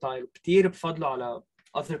versatile. كتير بفضله على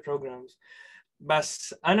other programs.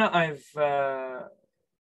 بس أنا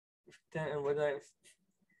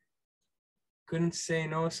couldn't say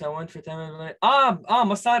no so I went for time.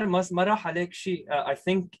 ما صار ما راح عليك شيء. I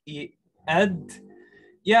think اد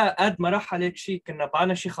ما راح عليك شيء. كنا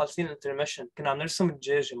بعنا شيء خالصين intermission. كنا عم نرسم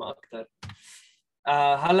الدجاجة ما أكتر.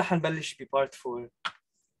 هلا حنبلش ببارت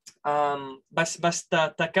 4. بس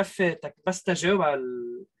تكفي بس تجاوب على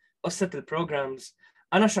قصة البروجرامز.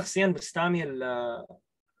 أنا شخصياً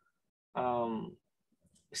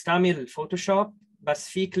بستعمل فوتوشوب بس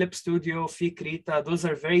في كليب ستوديو في كريتا. Those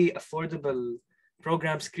are very affordable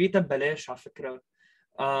programs. كريتا ببلاش على فكرة.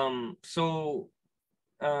 So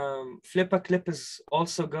Flip a Clip is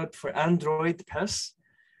also good for Android بس.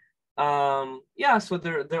 So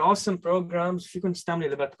they're awesome programs. فيكم تستعملوا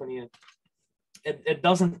اللي بدكم إياه. It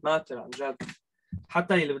doesn't matter عن جد.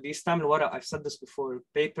 حتى اللي بده يستعمل ورق. I've said this before.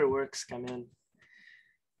 Paperworks كمان.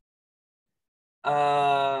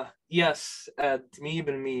 Yes Ed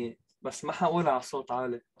 100%. بس ما حقول على صوت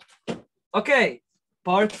عالي. Okay,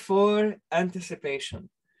 part 4 anticipation.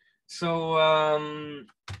 So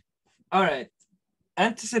all right.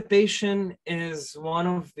 Anticipation is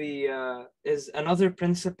is another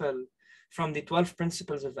principle from the 12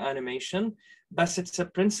 principles of animation, but it's a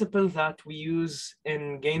principle that we use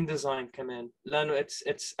in game design كمان. لأنه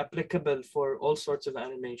it's applicable for all sorts of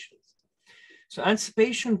animations. So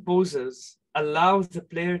anticipation poses allows the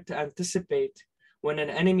player to anticipate when an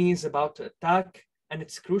enemy is about to attack, and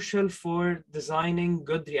it's crucial for designing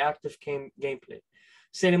good reactive gameplay.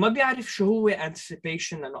 So اللي ما بيعرف شو هو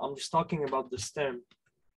anticipation, and I'm just talking about this term.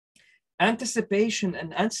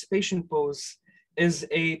 Anticipation pose is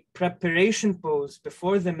a preparation pose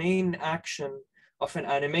before the main action of an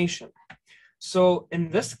animation. So in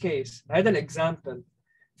this case, هذا الexample,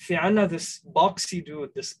 في عنا this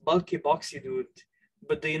bulky boxy dude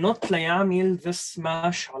بده ينط ليعمل this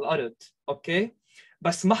smash على الأرض. Okay?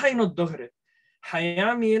 بس ما حينط دغري.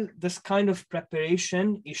 حيعمل this kind of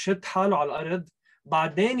preparation. يشد حاله على الأرض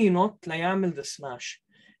بعدين ينط ليعمل the smash.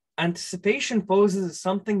 Anticipation poses is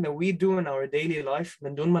something that we do in our daily life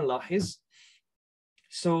من دون ما نلاحظ.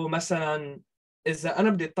 So مثلا إذا أنا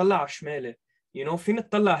بدي أطلع على شمالي فيني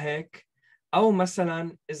أطلع هيك، أو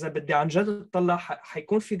مثلا إذا بدي عن جد أطلع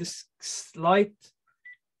حيكون في this slight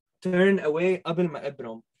turn away قبل ما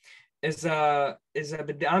أبرم. إذا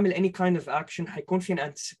بدي أعمل any kind of action حيكون في an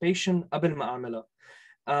anticipation قبل ما أعملها.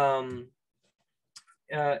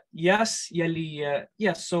 Yes,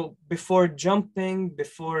 so before jumping,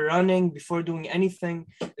 before running, before doing anything,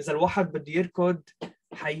 إذا الواحد بده يركض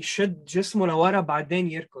حيشد جسمه لورا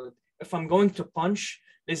بعدين يركض. If I'm going to punch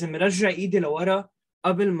لازم رجع إيدي لورا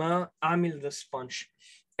قبل ما أعمل this punch.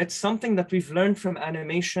 It's something that we've learned from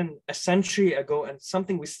animation a century ago, and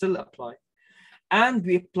something we still apply. And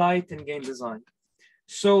we apply it in game design.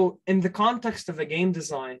 So in the context of a game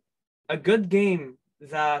design, a good game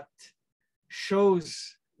that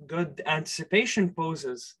shows good anticipation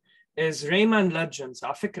poses is Rayman Legends.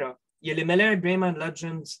 على فكرة يلي ملاعب Rayman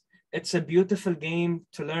Legends, it's a beautiful game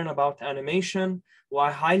to learn about animation.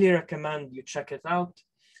 I highly recommend you check it out.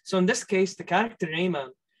 So in this case, the character Rayman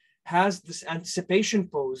has this anticipation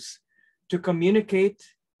pose to communicate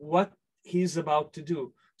what he's about to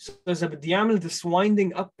do. So إذا بدي يعمل this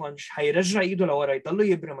winding up punch حيرجع إيده لورا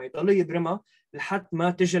يضل يبرمها لحد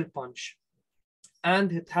ما تجي البانش.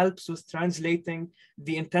 And it helps with translating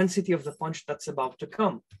the intensity of the punch that's about to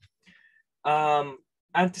come.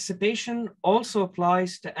 Anticipation also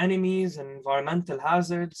applies to enemies and environmental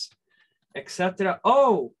hazards, etc.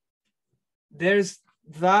 Oh, there's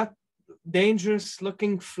that dangerous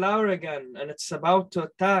looking flower again, and it's about to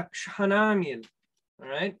attack. All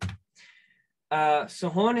right. So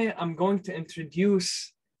هون I'm going to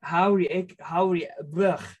introduce how reactive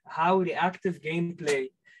gameplay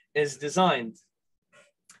is designed.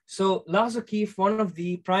 So لاحظوا كيف one of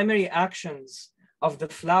the primary actions of the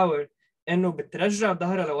flower إنه بترجع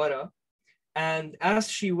ظهرها لورا, and as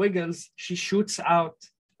she wiggles she shoots out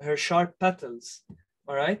her sharp petals.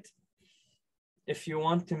 All right. If you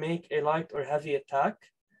want to make a light or heavy attack.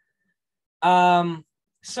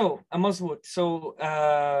 So مظبوط.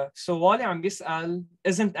 So Wally عم بيسأل,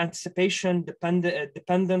 isn't anticipation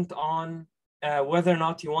dependent on whether or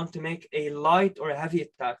not you want to make a light or a heavy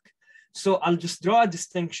attack? So I'll just draw a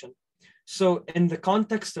distinction. So in the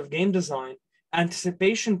context of game design,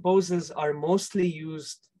 anticipation poses are mostly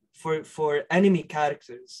used for enemy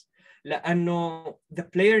characters. لأنه the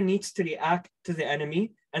player needs to react to the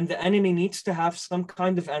enemy, and the enemy needs to have some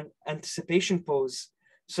kind of an anticipation pose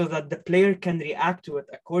so that the player can react to it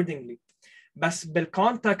accordingly. بس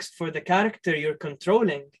بالcontext for the character you're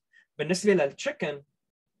controlling, بالنسبة للchicken,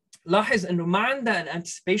 لاحظ إنه ما عندها an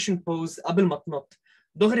anticipation pose قبل ما تنط,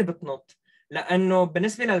 دغري بتنط. لأنه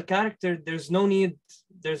بالنسبة للcharacter there's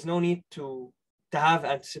no need to have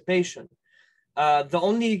anticipation. The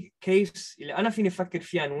only case اللي أنا فيني أفكر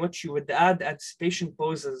فيها in which you would add anticipation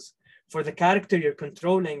poses for the character you're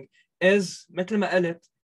controlling is مثل ما قلت,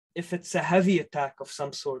 if it's a heavy attack of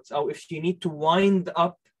some sort, or if you need to wind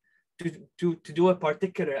up to do a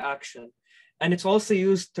particular action. And it's also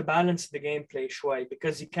used to balance the gameplay شوي,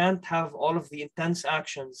 because you can't have all of the intense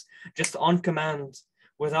actions just on command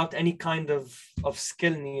without any kind of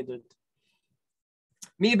skill needed.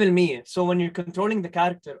 100%. So when you're controlling the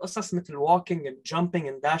character, قصص مثل walking and jumping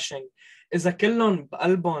and dashing إذا كلهم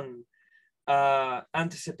بقلبهم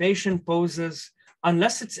anticipation poses,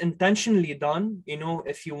 unless it's intentionally done, you know,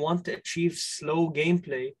 if you want to achieve slow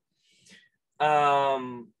gameplay,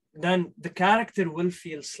 then the character will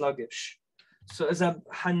feel sluggish. So إذا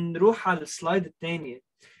حنروح على السلايد الثانية,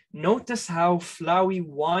 notice how Flowey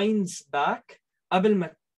winds back قبل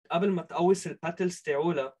ما تقوس الباتلز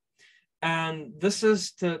تاعولها. And this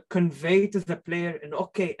is to convey to the player, and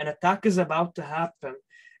okay, an attack is about to happen,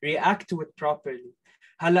 react to it properly.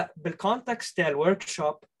 هلا بالcontext تاع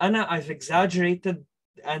الworkshop I've exaggerated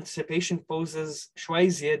anticipation poses شوي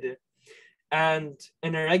زيادة, and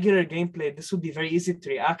in a regular gameplay this would be very easy to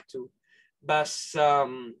react to, but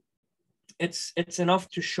it's enough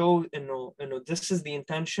to show this is the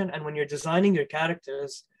intention. And when you're designing your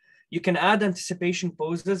characters you can add anticipation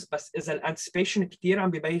poses, but إذا الانticipation كتير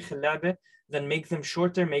عم بيبيخ اللعبة, then make them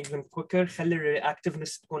shorter, make them quicker, خلي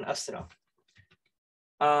reactiveness تكون أسرع.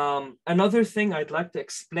 Another thing I'd like to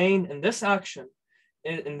explain in this action,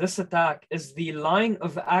 in this attack, is the line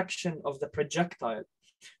of action of the projectile.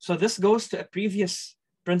 So this goes to a previous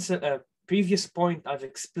point I've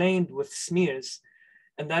explained with smears,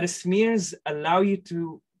 and that is smears allow you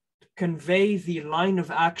to convey the line of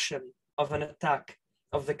action of an attack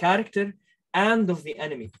of the character and of the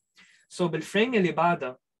enemy. So بالفريم اللي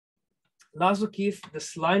بعدها لاحظوا كيف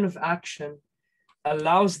this line of action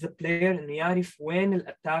allows the player إنه يعرف وين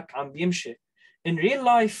الأتاك عم بيمشي. In real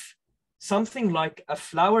life, something like a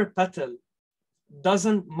flower petal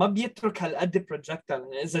ما بيترك هالقد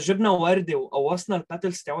projectile. إذا جبنا وردة وقوصنا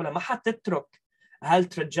البتلز تاعولها ما حتترك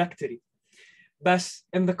هالtrajectory. بس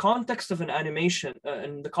in the context of an animation,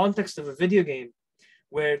 in the context of a video game,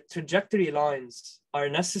 where trajectory lines are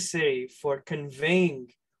necessary for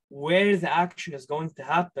conveying where the action is going to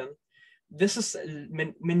happen, this is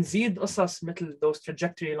منزيد قصص مثل those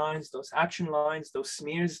trajectory lines, those action lines, those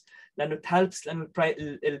smears, لأنه it helps, لأنه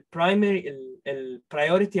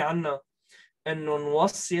priority عنا إنه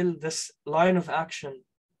نوصل this line of action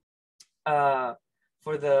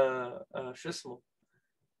for the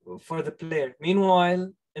for the player.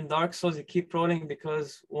 Meanwhile, in Dark Souls, you keep rolling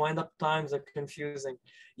because wind-up times are confusing.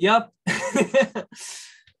 Yep.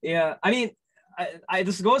 Yeah, I mean,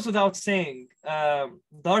 this goes without saying.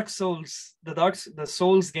 Dark Souls, the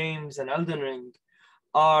Souls games and Elden Ring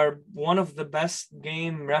are one of the best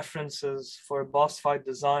game references for boss fight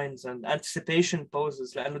designs and anticipation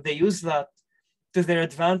poses. And they use that to their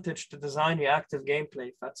advantage to design reactive gameplay.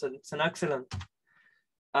 It's an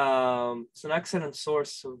excellent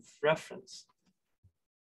source of reference.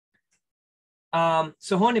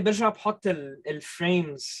 So هون برجع بحط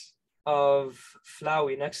الفrames of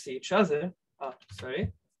Flowey next to each other.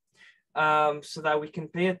 Sorry. So that we can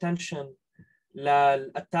pay attention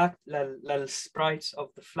للattack للsprites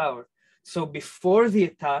of the flower. So before the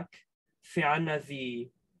attack, في عنا the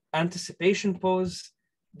anticipation pose,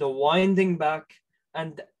 the winding back,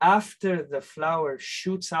 and after the flower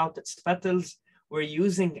shoots out its petals, we're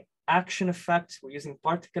using action effects, we're using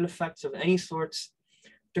particle effects of any sorts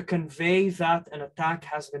to convey that an attack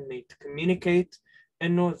has been made, to communicate,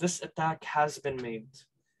 and know this attack has been made.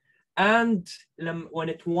 And when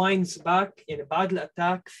it winds back in a battle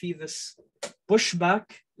attack, في this pushback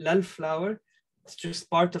للflower, it's just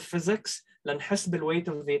part of physics, لنحس بالweight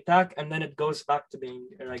of the attack, and then it goes back to being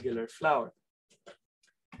a regular flower.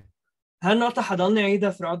 هالنقطة حضلني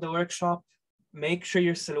عيدها throughout the workshop. Make sure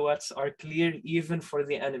your silhouettes are clear even for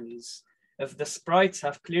the enemies. If the sprites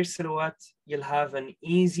have clear silhouette, you'll have an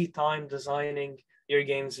easy time designing your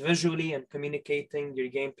games visually and communicating your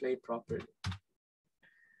gameplay properly.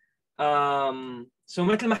 So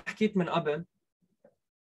مثل ما حكيت من قبل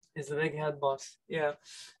is the big head boss. Yeah.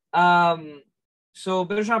 So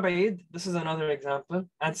برجع بعيد, this is another example.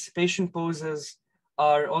 Anticipation poses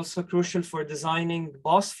are also crucial for designing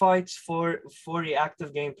boss fights for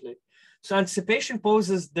reactive gameplay. So anticipation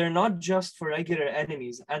poses, they're not just for regular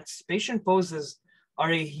enemies. Anticipation poses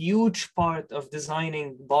are a huge part of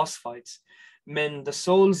designing boss fights. من the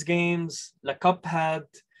Souls games, la Cuphead,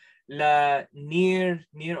 la Nier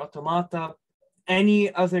Automata,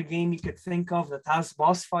 any other game you could think of that has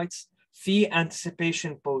boss fights, في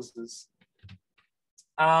anticipation poses.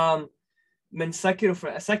 من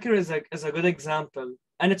Sekiro is a good example.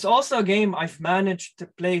 And it's also a game I've managed to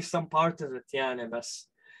play some part of it, يعني بس.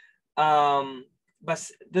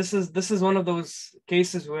 But this is one of those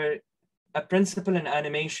cases where a principle in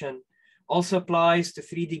animation also applies to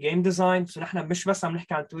 3D game design. So نحن مش بس عم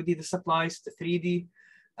نحكي عن 2D, this applies to 3D.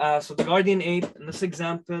 So the Guardian Ape in this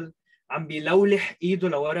example عم بيلولح ايده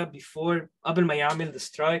لورا before قبل ما يعمل the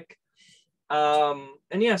strike.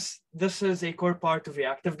 And yes, this is a core part of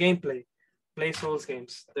reactive gameplay. Play Souls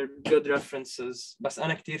games. They're good references. بس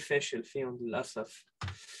أنا كتير فاشل فيهم للأسف.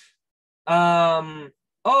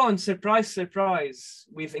 Oh, and surprise,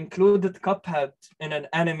 we've included Cuphead in an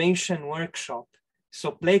animation workshop.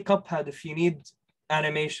 So play Cuphead if you need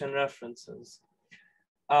animation references.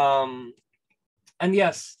 And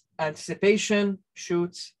yes, anticipation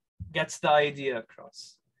shoots gets the idea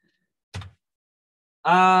across.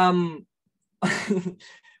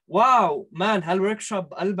 Wow, man, هالworkshop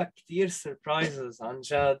بقلبك كتير surprises عن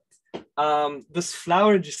جد. This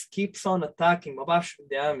flower just keeps on attacking. ما بعرف شو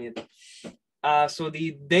بدي أعمل. So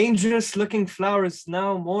the dangerous looking flower is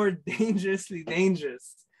now more dangerously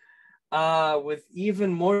dangerous, with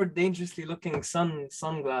even more dangerously looking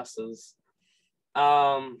sunglasses.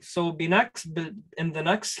 So in the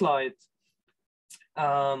next slide,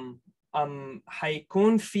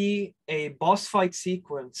 حيكون في a boss fight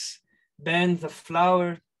sequence between the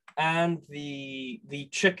flower and the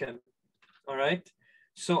chicken. All right.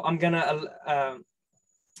 So I'm gonna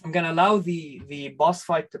allow the boss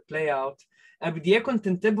fight to play out. بدي اياكم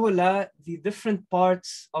تنتبهوا ل the different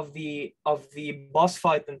parts of the boss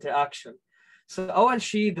fight interaction. So أول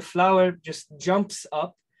شيء the flower just jumps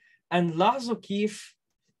up and لاحظوا كيف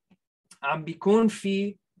عم بيكون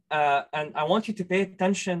في and I want you to pay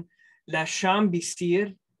attention لشو عم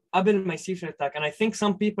بيصير قبل ما يصير attack, and I think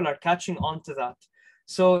some people are catching on to that.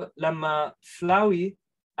 So لما Flowey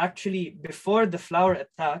actually before the flower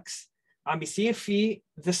attacks عم بيصير في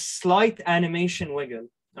this slight animation wiggle.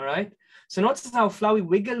 All right. So notice how Flowey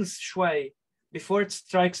wiggles شوي before it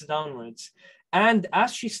strikes downwards. And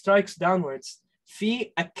as she strikes downwards,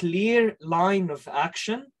 في a clear line of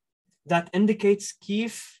action that indicates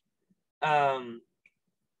كيف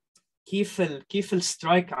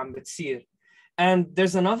الstrike عم بتصير. And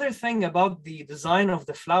there's another thing about the design of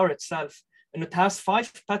the flower itself, and it has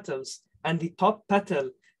 5 petals, and the top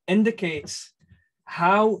petal indicates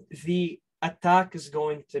how the attack is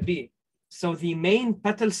going to be. So the main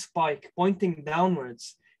petal spike pointing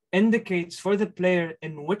downwards indicates for the player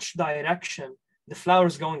in which direction the flower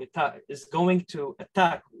is going to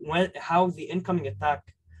attack, how the incoming attack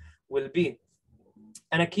will be.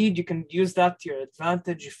 And Akid, you can use that to your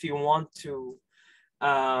advantage if you want to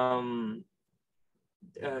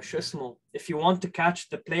if you want to catch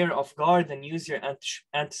the player off guard and use your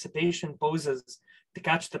anticipation poses to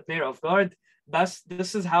catch the player off guard.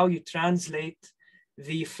 This is how you translate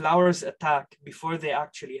the flower's attack before they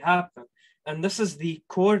actually happen. And this is the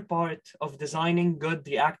core part of designing good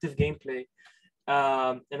reactive gameplay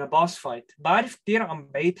in a boss fight. بعرف كتير عم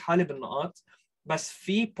بعيد حالي بالنقاط, بس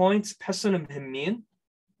في points بحسهم مهمين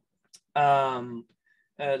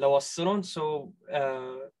لو وصلهم so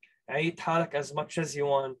عيد حالك as much as you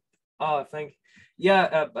want. Thank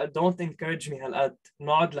yeah don't encourage me هالقد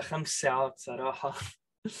نقعد ل5 ساعات صراحة.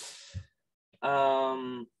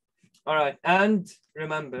 All right, and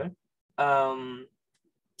remember,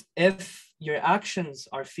 if your actions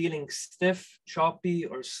are feeling stiff, choppy,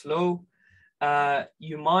 or slow,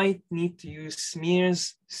 you might need to use smears,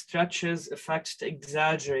 stretches, effects to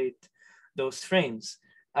exaggerate those frames.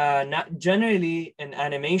 Generally in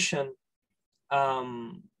animation,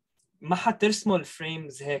 ما حترسموا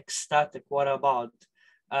الفريمز هيك static ورا بعض.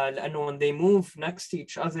 لأنه when they move next to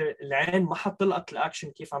each other العين ما حتلقط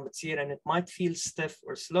الأكشن كيف عم بتصير and it might feel stiff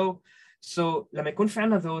or slow. So لما يكون في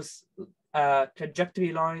عنا those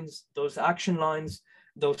trajectory lines, those action lines,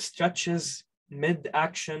 those stretches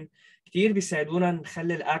mid-action كتير بيساعدونا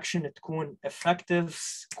نخلي الأكشن تكون effective,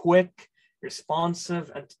 quick,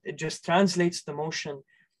 responsive, and it just translates the motion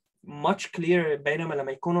much clearer. بينما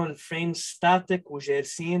لما يكونوا الفريمز static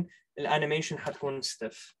وجالسين الانيميشن حتكون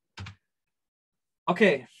stiff.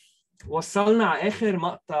 Okay, وصلنا على آخر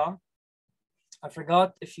مقطع. I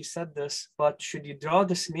forgot if you said this, but should you draw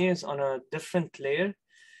the smears on a different layer?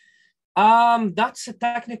 That's a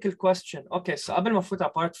technical question. Okay, so قبل ما أفوت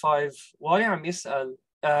على part 5 واي عم يسأل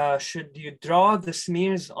should you draw the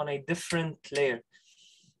smears on a different layer?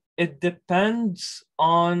 It depends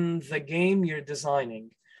on the game you're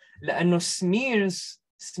designing. لأنه smears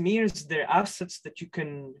they're assets that you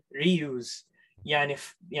can reuse.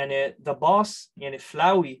 يعني the boss يعني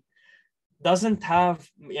فلاوي doesn't have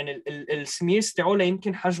يعني السميرز تاعولها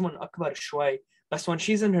يمكن حجمهم أكبر شوي بس when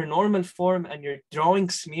she's in her normal form and you're drawing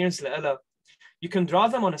smears لها you can draw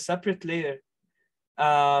them on a separate layer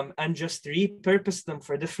and just repurpose them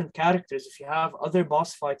for different characters. If you have other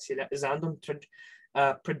boss fights إذا عندهم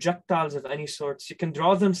projectiles of any sorts you can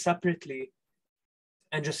draw them separately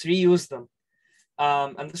and just reuse them.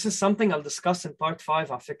 And this is something I'll discuss in part 5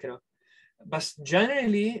 على فكرة. But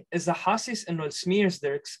generally إذا حاسس إنه smears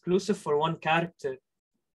they're exclusive for one character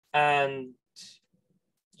and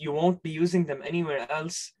you won't be using them anywhere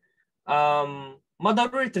else ما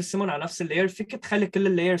ضروري ترسمهم على نفس اللاير. فيك تخلي كل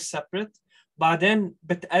اللايرز separate بعدين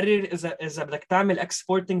بتقرر إذا بدك تعمل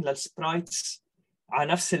exporting للsprites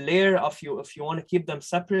على نفس اللاير if you want to keep them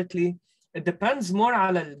separately. It depends more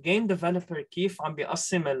على الجيم developer كيف عم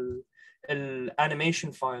بيقسم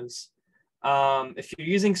animation files. If you're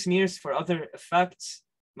using smears for other effects,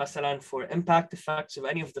 مثلا for impact effects of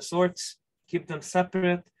any of the sorts, keep them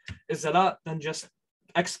separate. إذا لا, then just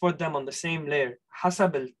export them on the same layer.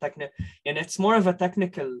 حسب التكنيك. And it's more of a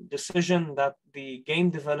technical decision that the game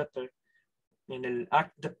developer,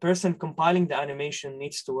 the person compiling the animation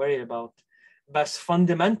needs to worry about. But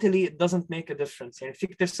fundamentally, it doesn't make a difference. يعني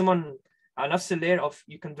فيك ترسمهم على نفس layer of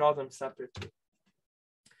you can draw them separately.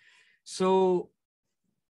 So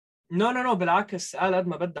no بالعكس قد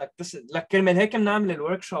ما بدك لك كرمال هيك بنعمل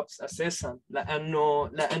الوركشوبس اساسا لانه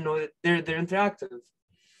they're interactive.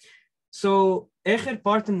 So آخر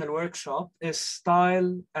part in the workshop is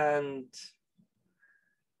style and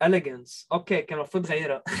elegance. Okay, كان المفروض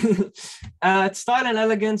غيرها. It's style and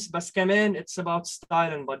elegance بس كمان it's about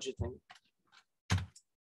style and budgeting.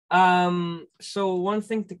 So one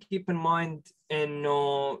thing to keep in mind in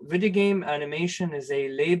video game animation is a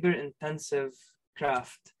labor-intensive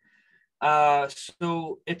craft.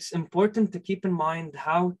 So it's important to keep in mind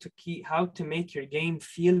how to make your game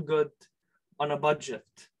feel good on a budget.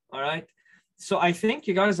 All right. So I think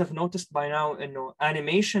you guys have noticed by now,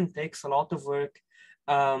 animation takes a lot of work.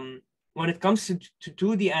 When it comes to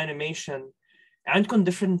 2D animation, عندكم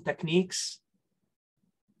different techniques.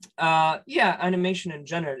 Animation in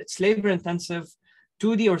general, it's labor intensive.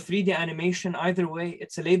 2D or 3D animation, either way,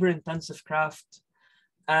 it's a labor intensive craft.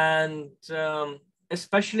 And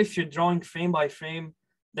especially if you're drawing frame by frame,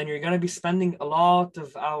 then you're going to be spending a lot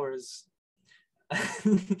of hours.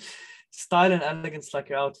 Style and elegance like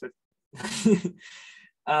your outfit.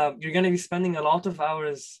 You're going to be spending a lot of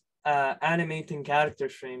hours animating character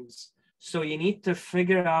frames. So you need to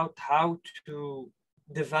figure out how to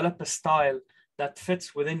develop a style that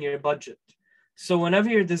fits within your budget. So whenever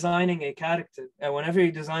you're designing a character, whenever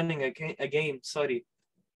you're designing a game,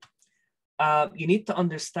 you need to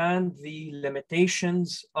understand the limitations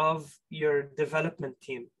of your development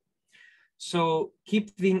team. So keep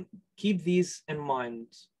these in mind.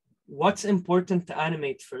 What's important to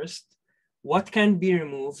animate first? What can be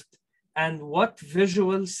removed? And what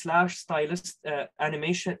visual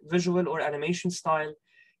or animation style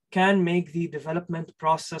can make the development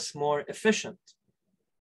process more efficient?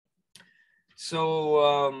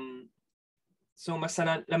 So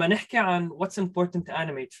مثلا لما نحكي عن what's important to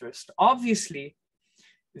animate first, obviously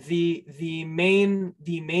the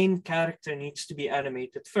main character needs to be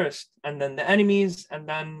animated first, and then the enemies, and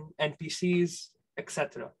then NPCs,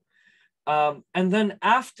 etc. And then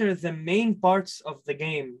after the main parts of the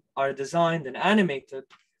game are designed and animated,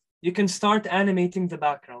 you can start animating the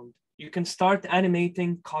background. You can start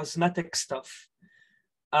animating cosmetic stuff.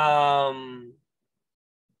 And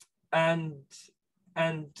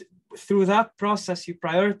through that process, you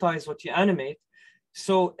prioritize what you animate.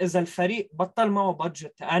 So إذا الفريق بطل معه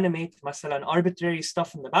budget to animate مثلا arbitrary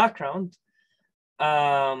stuff in the background.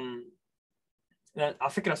 على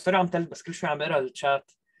فكرة الستوري عم تلت بس كل شوي عم بقرا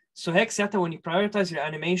الشات. So هيك ساعتها when you prioritize your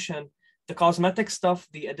animation, the cosmetic stuff,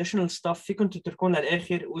 the additional stuff فيكم تتركون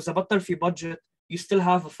للآخر، وإذا بطل في budget, you still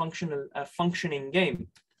have a functioning game.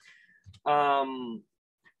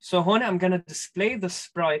 So هون I'm gonna display the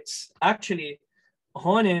sprites. Actually,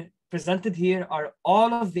 هون presented here are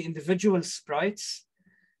all of the individual sprites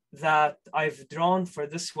that I've drawn for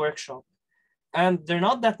this workshop, and they're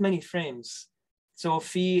not that many frames. So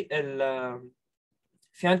في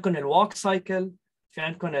عندكم walk cycle, في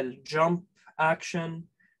عندكم jump action,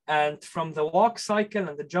 and from the walk cycle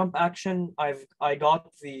and the jump action I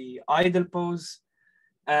got the idle pose,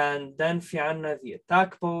 and then في عندنا the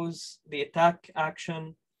attack pose, the attack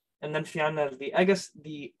action, and then في عندنا the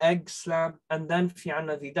egg slam, and then في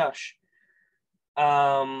عندنا the dash.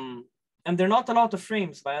 And they're not a lot of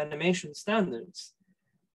frames by animation standards.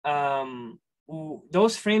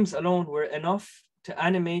 Those frames alone were enough to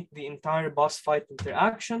animate the entire boss fight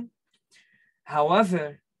interaction.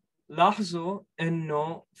 However, لاحظوا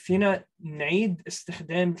إنه فينا نعيد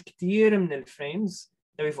استخدام كتير من الفrames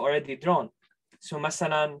that we've already drawn. So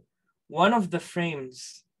مثلا, one of the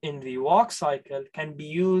frames in the walk cycle can be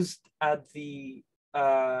used at the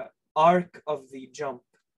arc of the jump.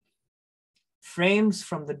 Frames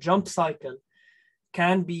from the jump cycle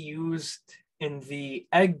can be used in the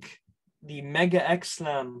mega egg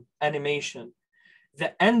slam animation.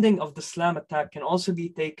 The ending of the slam attack can also be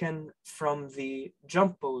taken from the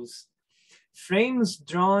jump pose. Frames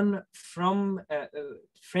drawn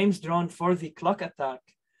for the clock attack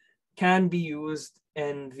can be used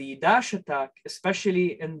in the dash attack,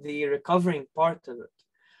 especially in the recovering part of it.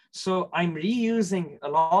 So I'm reusing a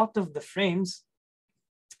lot of the frames.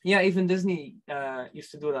 Yeah, even Disney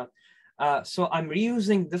used to do that. So I'm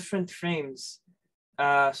reusing different frames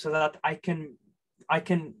so that I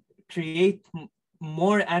can create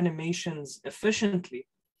more animations efficiently.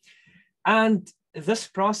 And this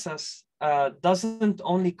process doesn't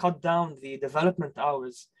only cut down the development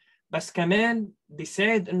hours, بس كمان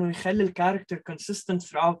بيساعد إنه يخلي الكاركتر consistent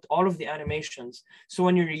throughout all of the animations. So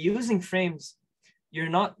when you're reusing frames,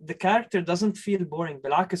 the character doesn't feel boring.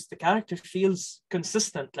 بالعكس, the character feels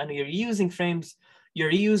consistent. And you're reusing frames,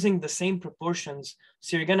 you're reusing the same proportions.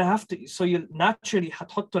 So you're gonna have to, so you naturally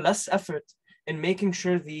هتحطوا less effort in making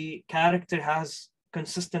sure the character has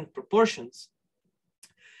consistent proportions.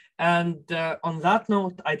 And on that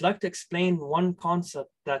note, I'd like to explain one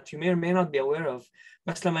concept that you may or may not be aware of.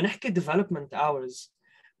 بس لما نحكي development hours,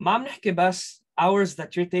 ما عم نحكي بس hours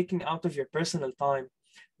that you're taking out of your personal time.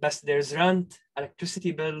 بس there's rent,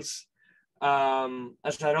 electricity bills,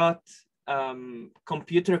 أجارات,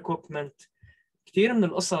 computer equipment. كتير من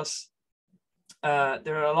القصص,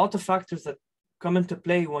 there are a lot of factors that come into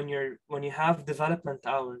play when you have development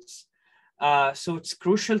hours. So it's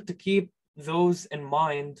crucial to keep those in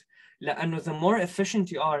mind. لأنه the more efficient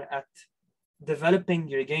you are at developing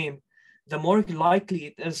your game, the more likely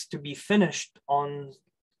it is to be finished on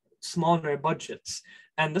smaller budgets.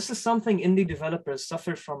 And this is something indie developers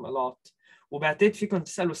suffer from a lot. وبعتقد فيكم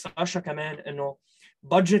تسألوا ساشا كمان إنه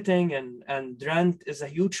budgeting and rent is a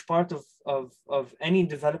huge part of any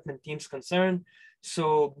development team's concern.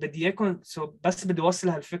 So بس بدي أوصل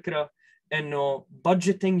هالفكرة إنه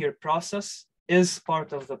budgeting your process is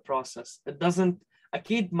part of the process. It doesn't,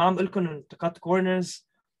 أكيد ما عم بقولكم إنه to cut corners,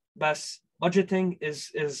 بس budgeting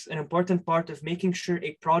is an important part of making sure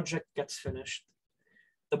a project gets finished.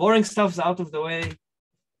 The boring stuff's out of the way.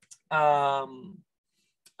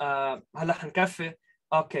 هلا حنكفي.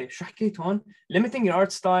 Okay, شو حكيت هون? Limiting your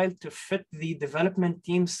art style to fit the development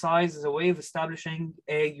team's size is a way of establishing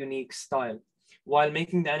a unique style while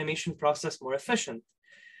making the animation process more efficient.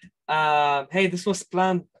 Hey, this was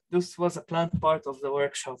planned. This was a planned part of the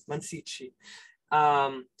workshop. ما نسيت شيء.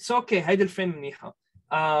 So okay, هيدي الفريم منيحة.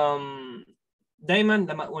 دايما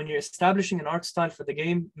لما when you're establishing an art style for the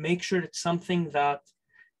game, make sure it's something that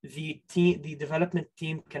the development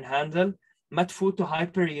team can handle. ما تفوتوا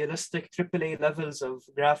hyper realistic AAA levels of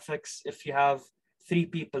graphics if you have 3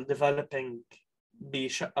 people developing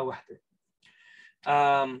بشقة واحدة.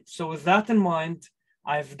 So with that in mind,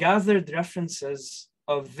 I've gathered references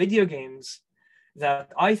of video games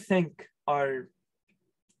that I think are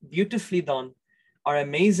beautifully done, are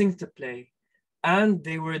amazing to play, and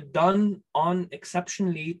they were done on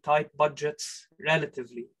exceptionally tight budgets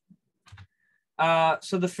relatively.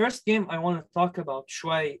 So the first game I want to talk about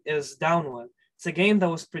شوي is Downwell. It's a game that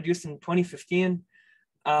was produced in 2015.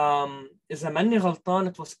 إذا ماني غلطان,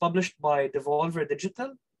 it was published by Devolver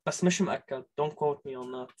Digital, بس مش مأكد. Don't quote me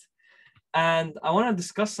on that. And I want to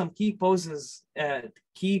discuss some key points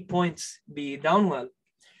be Downwell.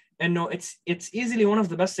 And no, it's easily one of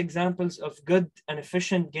the best examples of good and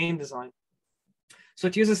efficient game design. So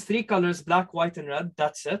it uses 3 colors, black, white, and red.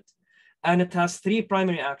 That's it. And it has 3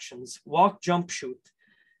 primary actions: walk, jump, shoot.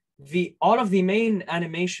 All of the main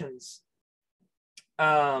animations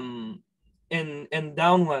in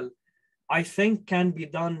Downwell, I think can be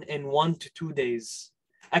done in 1 to 2 days.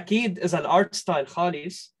 أكيد is an art style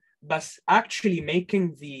خالص, but actually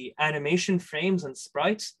making the animation frames and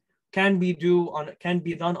sprites can be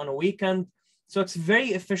done on a weekend. So it's very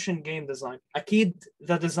efficient game design. أكيد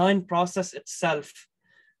the design process itself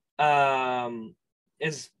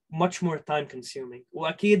is much more time consuming.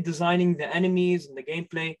 وأكيد designing the enemies and the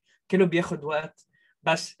gameplay كله بياخد وقت,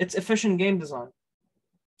 but it's efficient game design.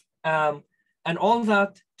 And all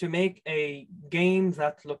that to make a game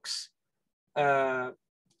that looks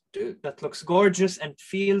gorgeous and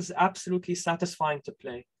feels absolutely satisfying to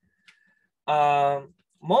play.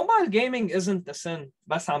 Mobile gaming isn't a sin.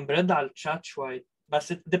 بس عم برد على الchat شوي.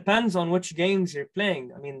 But it depends on which games you're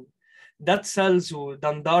playing. I mean, Dead Cells and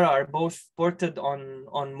Dandara are both ported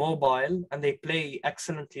on mobile and they play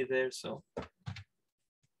excellently there. So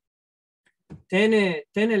تاني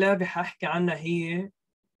لعبة حاحكي عنها هي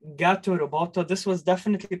Gato Roboto. This was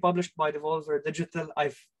definitely published by Devolver Digital.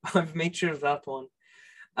 I've made sure of that one.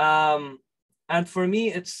 And for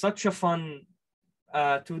me, it's such a fun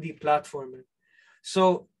 2D platformer.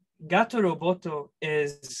 So Gato Roboto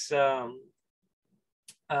is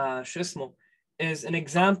an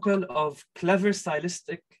example of clever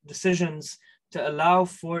stylistic decisions to allow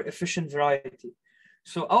for efficient variety.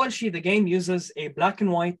 So أول شيء, the game uses a black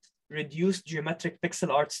and white reduced geometric pixel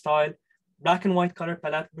art style, black and white color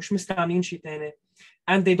palette, مش مستعملين شيء تاني,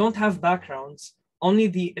 and they don't have backgrounds, only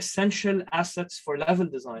the essential assets for level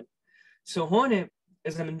design. So هون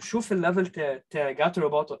إذا بنشوف الليفل تاع Gato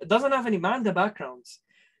Roboto, it doesn't have any the backgrounds.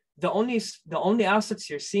 The only assets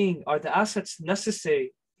you're seeing are the assets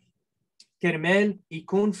necessary كرمال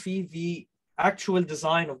يكون في the actual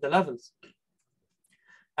design of the levels.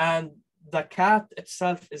 And the cat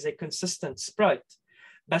itself is a consistent sprite.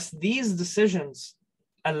 But these decisions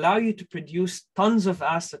allow you to produce tons of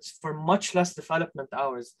assets for much less development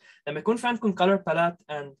hours. لما يكون في عندكم color palette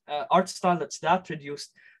and art style that's that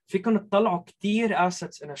reduced, فيكم تطلعوا كتير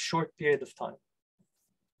assets in a short period of time.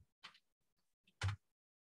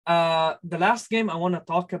 The last game I want to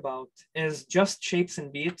talk about is Just Shapes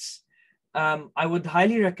and Beats. I would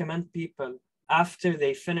highly recommend people, after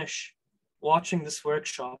they finish watching this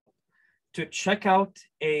workshop, to check out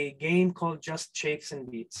a game called Just Shapes and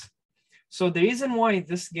Beats. So the reason why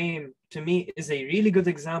this game, to me, is a really good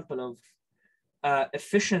example of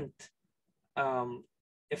efficient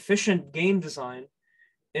game design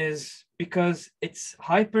is because it's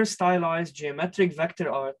hyper stylized geometric vector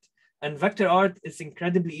art, and vector art is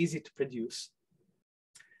incredibly easy to produce.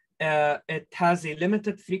 It has a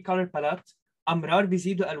limited 3-color palette. أمرار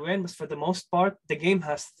بيزيدوا ألوان, but for the most part, the game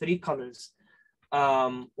has 3 colors,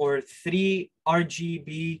 or 3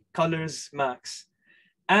 RGB colors max.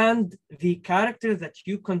 And the character that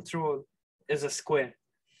you control is a square.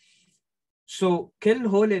 So كل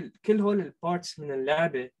هول parts من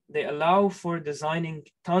اللعبة, they allow for designing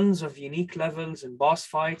tons of unique levels and boss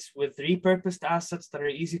fights with repurposed assets that are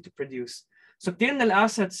easy to produce. So كتير من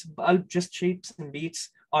الassets بقلب Just Shapes and Beats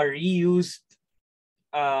are reused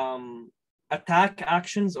attack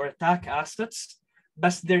actions or attack assets,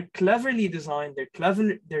 but they're cleverly designed,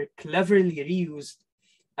 they're cleverly reused,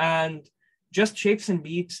 and Just Shapes and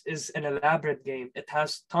Beats is an elaborate game. It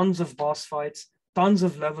has tons of boss fights, tons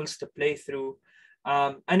of levels to play through,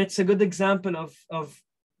 and it's a good example of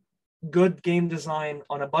good game design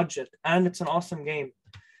on a budget, and it's an awesome game.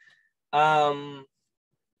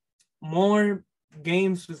 More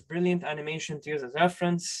games with brilliant animation to use as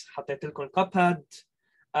reference. حطيت لكم Cuphead,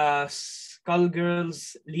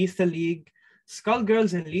 Skullgirls, Lethal League.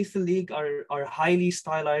 Skullgirls and Lethal League are highly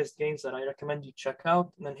stylized games that I recommend you check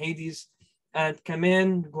out. And then Hades and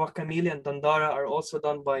Kamen, Guacamole, and Dandara are also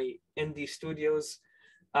done by indie studios.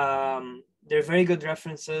 They're very good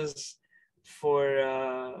references for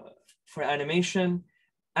animation,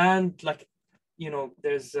 and like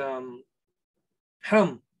there's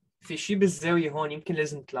في شيء بالزاوية هون يمكن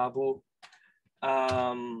لازم تلعبوه.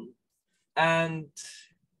 and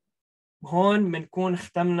هون بنكون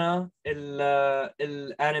ختمنا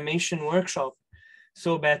الانيميشن workshop. so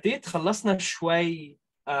بعتقد خلصنا شوي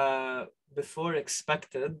before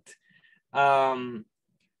expected.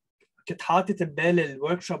 كنت حاطط ببالي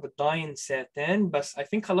الوركشوب الضاين ساعتين بس I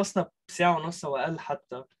think خلصنا بساعة ونص أو أقل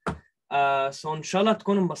حتى. so إن شاء الله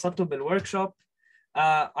تكونوا انبسطتوا بالوركشوب.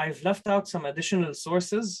 I've left out some additional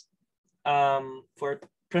sources for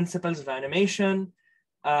principles of animation,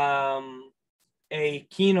 a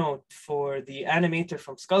keynote for the animator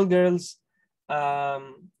from Skullgirls,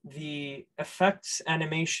 the effects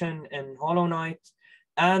animation in Hollow Knight,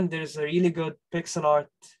 and there's a really good pixel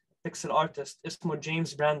artist اسمه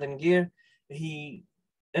James Brandon Gear. He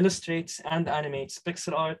illustrates and animates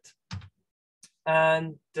pixel art.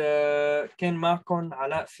 and كان معكم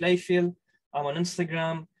علاء فليفل. I'm on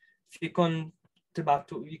Instagram. فيكم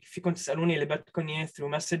تسألوني اللي بدكم إياه through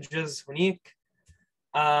messages هنيك.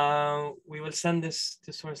 We will send this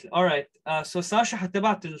to source. All right. So Sasha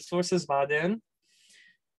حتبعت الsources بعدين.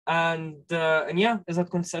 and yeah, إذا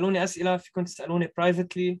بدكم تسألوني أسئلة فيكم تسألوني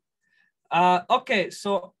privately. Okay,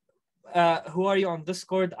 so who are you on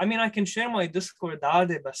Discord? I mean, I can share my Discord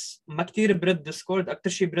عادي بس ما كتير برد Discord. أكتر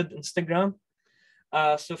شيء برد Instagram.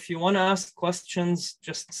 So if you want to ask questions,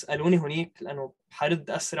 just اسألوني هنيك لأنه حرد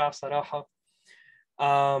أسرع صراحة.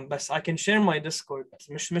 بس I can share my Discord.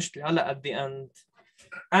 مش مشكلة هلا at the end.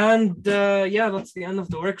 And yeah, that's the end of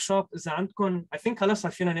the workshop. إذا عندكم I think خلاص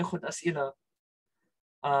فينا ناخد أسئلة.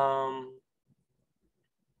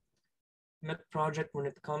 Mid-project when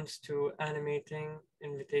it comes to animating,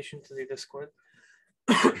 invitation to the Discord.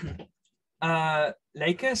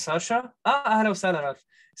 ليكا ساشا أهلا وسهلا رالف.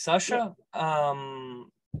 ساشا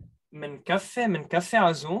منكفي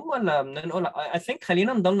على زوم ولا بننقل I think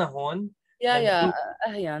خلينا نضلنا هون. يا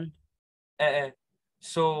أهيان. ايه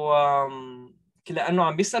so لأنه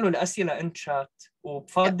عم بيسألوا الأسئلة in chat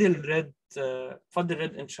وبفضل رد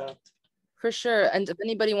in chat. For sure. And if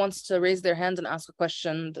anybody wants to raise their hand and ask a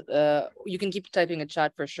question, you can keep typing in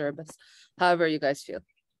chat for sure. But however you guys feel.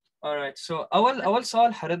 All right. So أول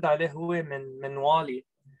سؤال حرد عليه هو من والي.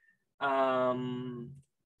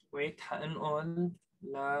 Wait حنقول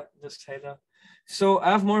لا this هيدا. So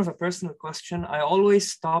I have more of a personal question. I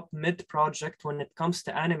always stop mid-project when it comes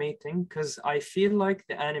to animating because I feel like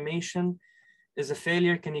the animation is a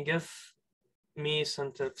failure. Can you give me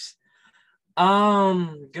some tips?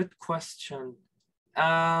 Good question.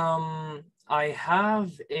 I have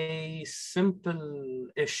a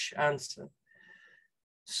simple-ish answer.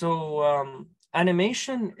 So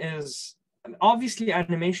animation is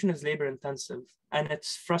labor-intensive and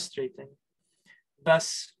it's frustrating. But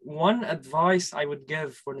one advice I would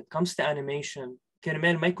give when it comes to animation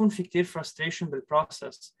كرمال ما يكون في كتير frustration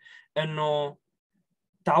بالprocess إنه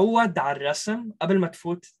تعود على الرسم قبل ما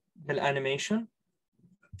تفوت بالanimation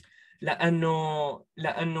لأنه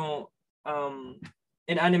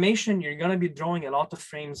in animation you're gonna be drawing a lot of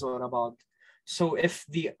frames or about. So if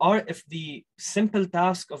the simple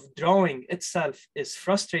task of drawing itself is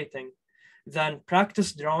frustrating, then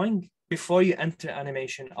practice drawing before you enter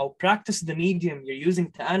animation, or practice the medium you're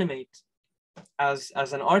using to animate as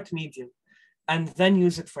an art medium, and then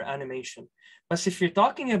use it for animation. But if you're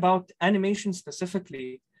talking about animation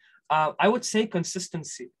specifically, I would say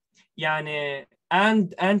consistency. يعني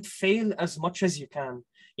and fail as much as you can.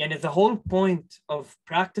 يعني the whole point of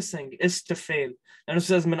practicing is to fail.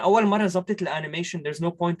 لأنه من أول مرة زبطت الانيميشن there's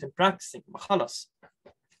no point in practicing. خلاص.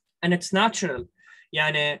 And it's natural.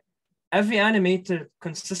 يعني every animator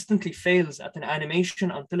consistently fails at an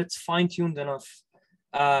animation until it's fine-tuned enough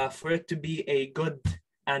for it to be a good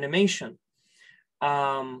animation.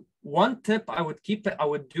 One tip I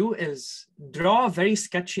would do is draw very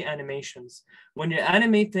sketchy animations. When you're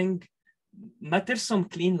animating, ما ترسم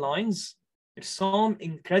clean lines, ارسم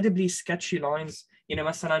incredibly sketchy lines. يعني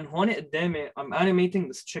مثلا هون قدامي I'm animating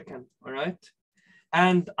this chicken, all right?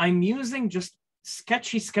 And I'm using just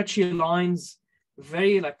sketchy lines,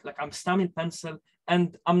 very like I'm stamping pencil,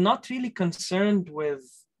 and I'm not really concerned with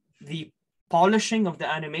the polishing of the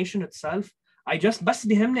animation itself. I just بس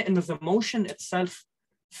بيهمني إنه the motion itself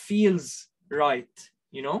feels right,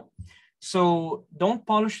 you know? So don't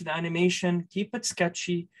polish the animation, keep it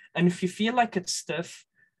sketchy, and if you feel like it's stiff,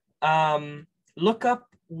 look up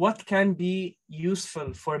what can be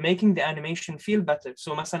useful for making the animation feel better. So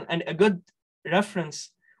and a good reference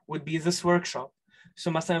would be this workshop. So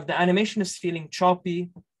if the animation is feeling choppy,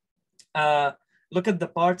 look at the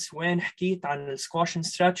parts وين حكيت عن السكواش and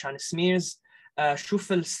stretch عن smears.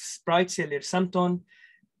 شوف السبرايتس اللي رسمتهم.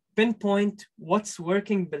 pinpoint what's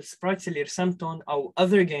working بالsprites اللي رسمتهم أو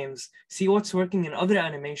other games, see what's working in other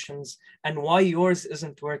animations and why yours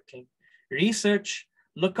isn't working. Research,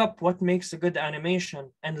 look up what makes a good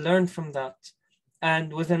animation and learn from that.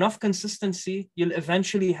 And with enough consistency, you'll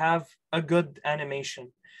eventually have a good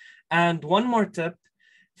animation. And one more tip,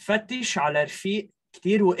 فتش على رفيق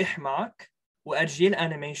كتير وقح معك وأرجيه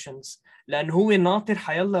الانيميشنز لأن هو ناطر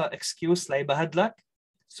حيلا excuse ليبهدلك.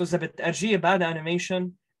 So إذا بتأرجيه bad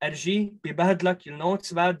animation, أرجيه ببهدلك, you'll know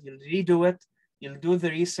it's bad, you'll redo it, you'll do the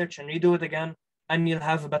research and redo it again, and you'll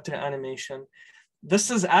have a better animation. This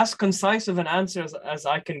is as concise of an answer as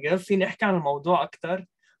I can give. في نحكي عن الموضوع أكتر,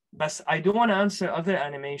 بس I do want to answer other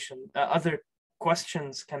animation, other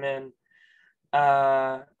questions كمان.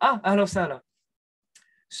 أهلا وسهلا.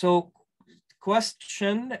 So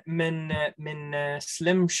question من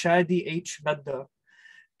Slim Shadi H Badda.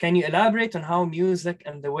 Can you elaborate on how music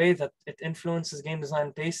and the way that it influences game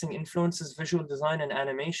design pacing influences visual design and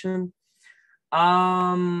animation?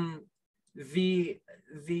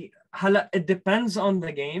 It depends on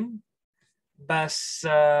the game, but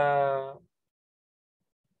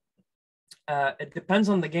it depends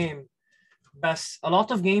on the game. But a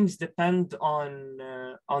lot of games depend on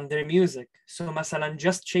their music. So مثلا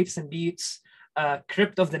Just Shapes and Beats,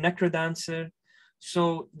 Crypt of the Necrodancer.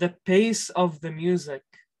 So the pace of the music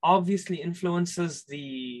obviously influences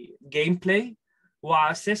the gameplay.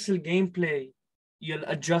 وعلى أساس الgameplay, you'll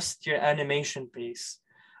adjust your animation pace.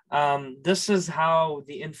 This is how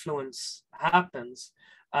the influence happens.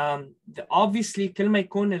 Obviously كل ما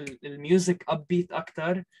يكون الميوزك upbeat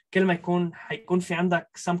أكتر, كل ما هيكون في عندك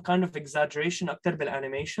some kind of exaggeration أكتر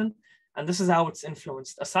بالanimation, and this is how it's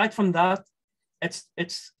influenced. Aside from that,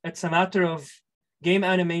 it's a matter of game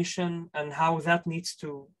animation and how that needs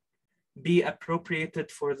to be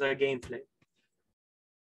appropriated for the gameplay.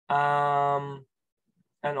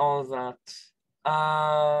 And all that.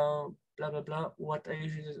 Blah, blah, blah. What I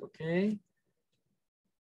usually do, okay.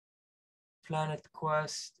 Planet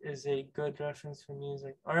Quest is a good reference for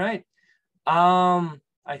music. All right.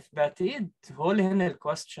 بعتقد هول هن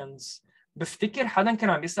الquestions. بفتكر حدا كان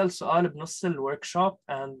عم يسأل سؤال بنص الworkshop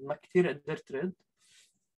and ما كتير قدرت رد.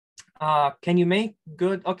 Can you make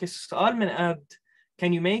good, okay, سؤال من قد,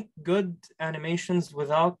 can you make good animations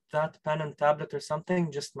without that pen and tablet or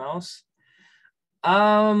something, just mouse?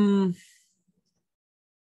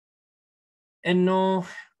 إنه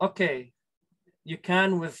okay, you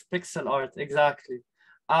can with pixel art, exactly.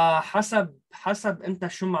 حسب أنت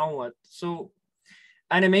شو معود. So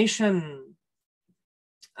animation,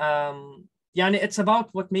 يعني it's about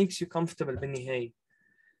what makes you comfortable بالنهاية.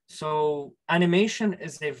 So animation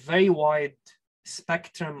is a very wide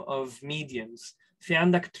spectrum of mediums. في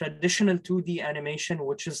عندك traditional 2D animation,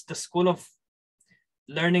 which is the school of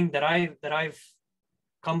learning that I've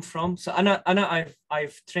come from. So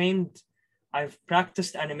I've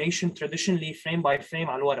practiced animation traditionally frame by frame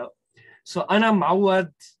على الورق. So أنا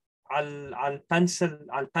معود على البنسل,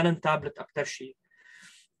 على الpen and tablet أكتر شيء.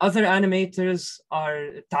 Other animators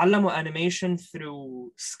are تعلموا animation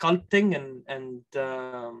through sculpting and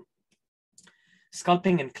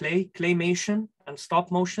sculpting and claymation and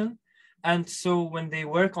stop motion. And so when they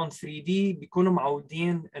work on 3D بيكونوا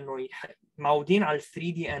معودين إنه معودين على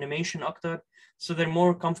 3D animation أكتر, so they're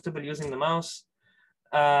more comfortable using the mouse.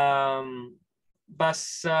 But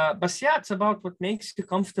yeah, it's about what makes you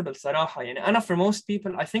comfortable صراحة. يعني أنا for most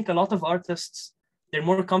people, I think a lot of artists, they're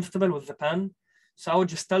more comfortable with the pen. So I would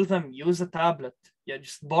just tell them, use a tablet. Yeah,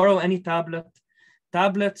 just borrow any tablet.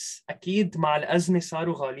 Tablets أكيد مع الأزمة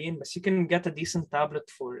صاروا غاليين, بس you can get a decent tablet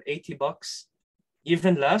for $80,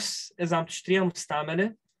 even less إذا عم تشتريها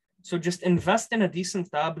مستعملة. So just invest in a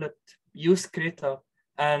decent tablet, use Krita,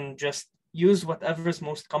 and just use whatever is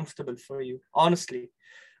most comfortable for you. Honestly,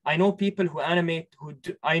 I know people who animate,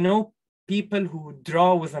 I know people who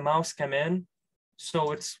draw with a mouse كمان,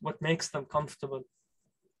 so it's what makes them comfortable.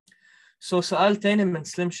 So سؤال تاني من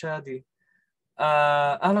سليم شادي.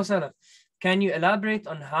 أهلا وسهلا. Can you elaborate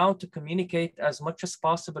on how to communicate as much as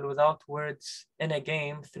possible without words in a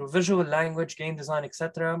game through visual language, game design,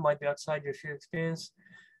 etc.? Might be outside your field experience.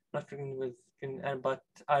 Not working with, but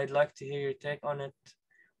I'd like to hear your take on it.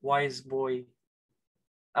 Wise boy.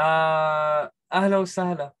 أهلا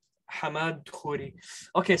وسهلا. حماد خوري.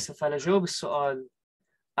 Okay, so فلجاوب السؤال.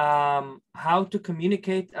 How to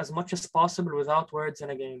communicate as much as possible without words in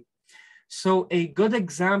a game. So a good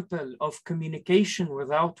example of communication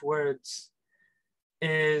without words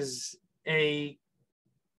is a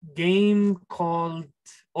game called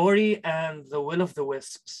Ori and the Will of the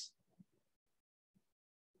Wisps.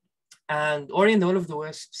 And Ori and the Will of the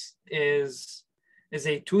Wisps is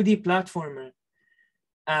a 2D platformer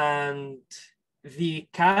and the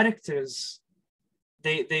characters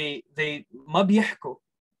they ما بيحكوا,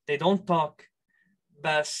 they don't talk,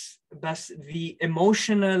 بس the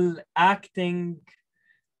emotional acting,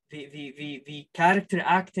 the character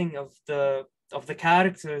acting of the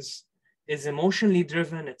characters is emotionally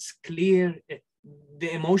driven. It's clear.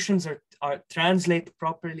 The emotions are translated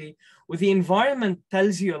properly. With the environment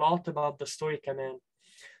tells you a lot about the story كمان.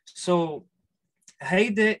 So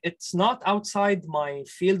هيدا, it's not outside my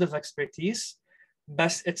field of expertise,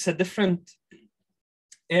 but it's a different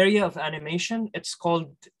area of animation. It's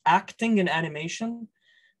called acting in animation,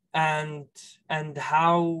 and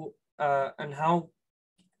how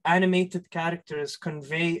animated characters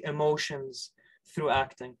convey emotions through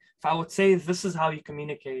acting. So I would say this is how you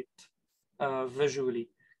communicate visually.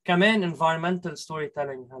 كمان environmental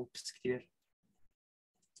storytelling helps كتير.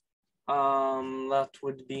 That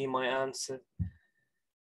would be my answer.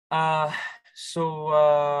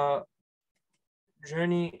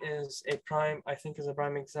 Journey is a prime, I think, is a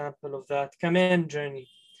prime example of that. كمان journey.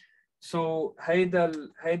 So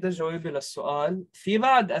هيدا جوابي للسؤال. في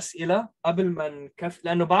بعد أسئلة قبل ما نكفي،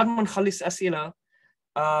 لأنه بعد ما نخلص أسئلة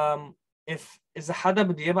إذا حدا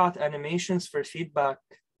بده يبعت animations for feedback,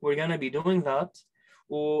 we're gonna be doing that.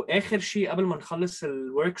 وآخر شيء قبل ما نخلص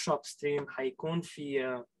الوركشوب ستريم حيكون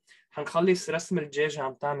في حنخلص رسم الدجاجة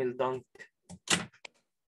عم تعمل دنك.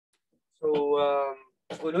 So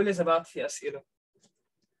قولوا لي إذا بعد في أسئلة.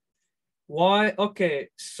 Why? Okay,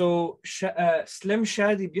 so Slim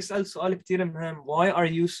Shady بيسأل سؤال كتير مهم. Why are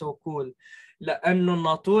you so cool? لأنه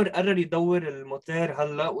الناطور قرر يدور الموتور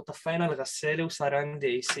هلا وطفينا الغسالة وصار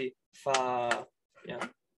عندي AC. yeah.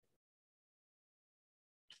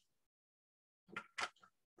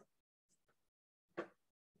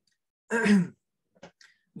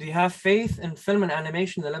 Do you have faith in film and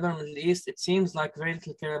animation in the Lebanon and Middle East? It seems like very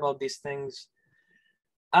little care about these things.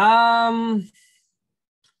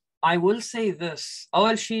 I will say this.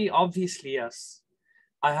 أول شيء, obviously, yes.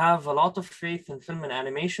 I have a lot of faith in film and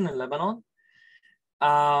animation in Lebanon.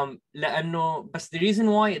 لأنه, but the reason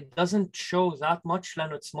why it doesn't show that much,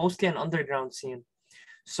 لأنه it's mostly an underground scene.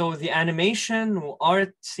 So the animation or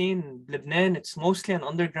art scene in Lebanon, it's mostly an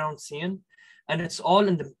underground scene, and it's all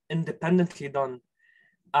independently done.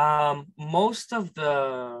 Most of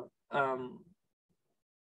the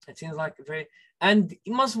it seems like very and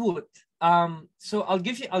مزبوط. So I'll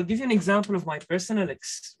give you an example of my personal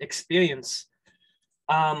experience.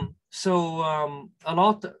 A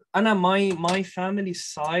lot. أنا my family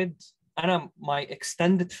side, my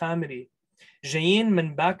extended family جايين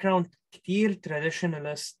من background كتير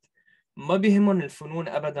traditionalist, ما بيهمهم الفنون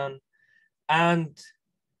أبداً, and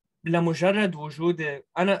لمجرد وجودي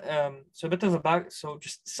أنا so a bit of a back, so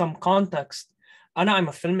just some context. I'm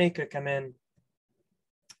a filmmaker كمان,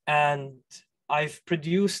 and I've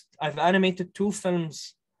animated 2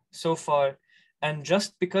 films so far, and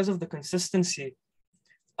just because of the consistency,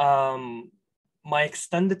 my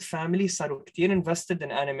extended family صاروا كتير invested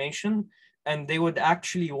in animation, and they would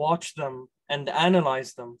actually watch them and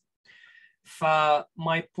analyze them. The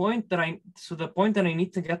point that I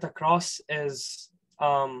need to get across is,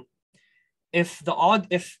 if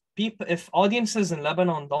audiences in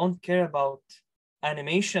Lebanon don't care about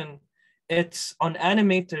animation, it's on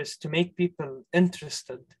animators to make people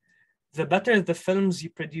interested. The better the films you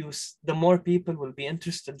produce, the more people will be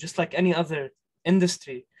interested, just like any other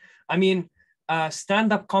industry. I mean,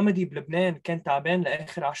 stand-up comedy بلبنان كان تعبان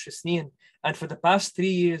لآخر 10 سنين, and for the past 3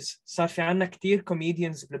 years صار في عنا كتير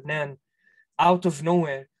comedians بلبنان out of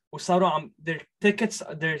nowhere, وصاروا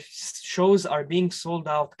their shows are being sold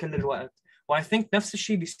out كل الوقت. I think نفس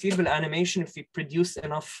الشيء بيصير بالانيميشن if we produce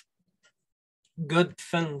enough good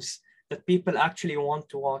films that people actually want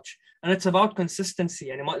to watch, and it's about consistency.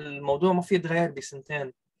 يعني الموضوع ما في يتغير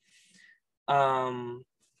بسنتين.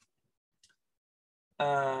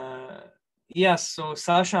 Yes, so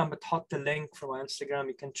Sasha عم بتحط link for my Instagram.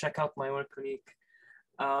 You can check out my work link.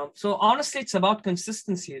 So honestly, it's about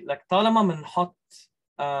consistency. Like طالما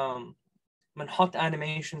منحط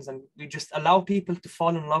animations and we just allow people to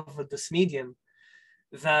fall in love with this medium,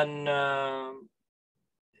 then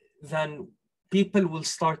people will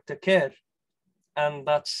start to care, and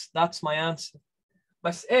that's my answer.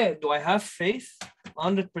 But do I have faith?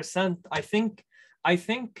 100%. I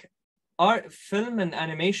think our film and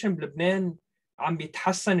animation بلبنان عم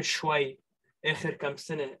بيتحسن شوي آخر كم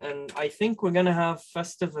سنة, and I think we're gonna have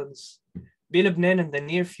festivals بلبنان in the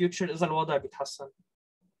near future إذا الوضع بيتحسن.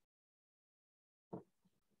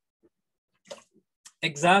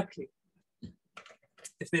 Exactly.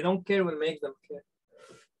 If they don't care, we'll make them care.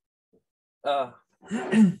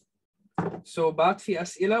 So بعد في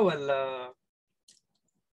أسئلة ولا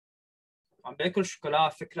عم باكل شوكولا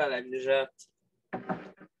على فكرة لأني جات.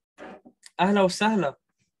 أهلا وسهلا.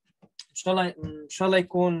 إن شاء الله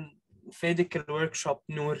يكون فادك الورك شوب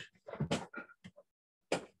نور.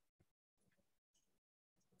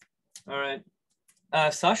 alright.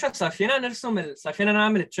 ساشا صار فينا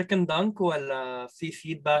نعمل تشيكن دانك ولا في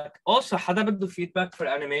فيدباك؟ also حدا بده فيدباك for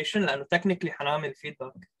animation لأنه technically حنعمل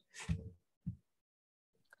فيدباك.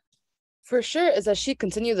 For sure, is that she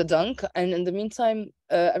continue the dunk, and in the meantime,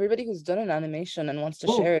 everybody who's done an animation and wants to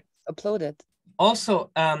share it, upload it.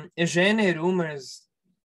 Also, اجاني rumors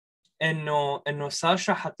انه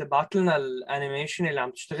ساشا حتبعت لنا الانيميشن اللي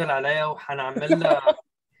عم تشتغل عليها وحنعمل لها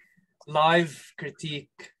لايف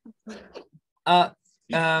كريتيك.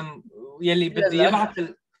 يلي بده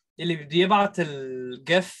يبعت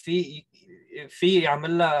الجيف في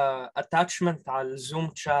يعمل لها attachment على الزوم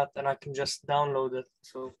chat and I can just download it.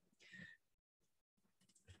 So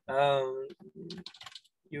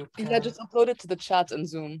you can... Yeah, just upload it to the chat in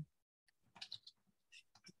Zoom.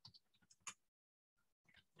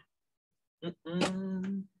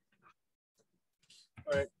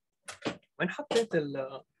 Alright. وين حطيت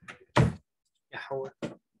يا حول؟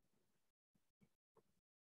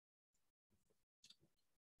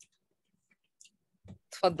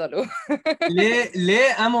 تفضلوا.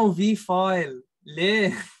 ليه MOV فايل؟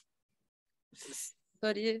 ليه؟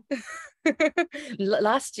 Sorry.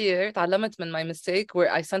 Last year تعلمت من my mistake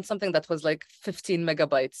where I sent something that was like 15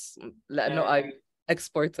 megabytes لأنه I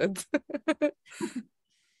exported.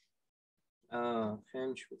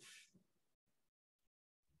 خلينا نشوف.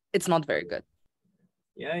 It's not very good.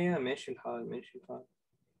 يا ماشي الحال.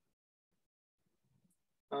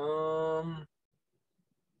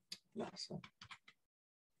 لحظة.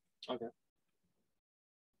 Okay.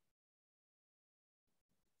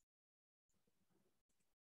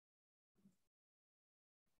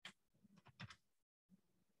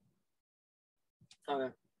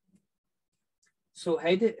 Okay. So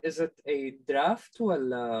هيدي is it a draft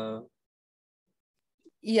ولا؟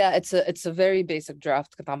 Yeah, it's a very basic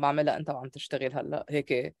draft كنت عم بعملها أنت وعم تشتغل هلا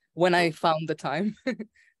هيك when I found the time.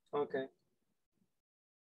 Okay.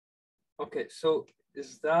 Okay, so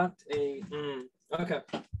is that a okay.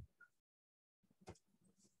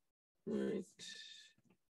 Right.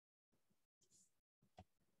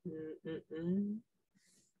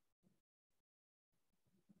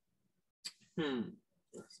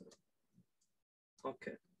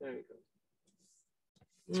 Okay, there we go.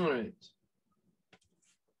 All right.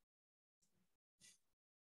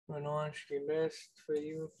 When actually best for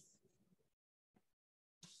you.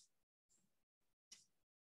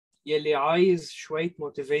 يلي عايز شوية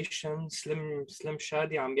motivation سلم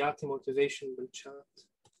شادي عم بيعطي motivation بالchat.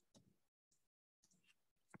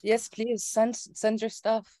 Yes, please send your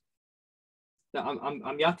stuff. لا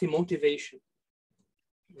عم بيعطي motivation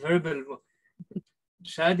verbal.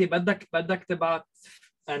 شادي بدك تبعت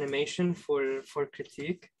animation for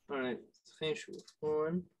critique. Alright, خلينا نشوف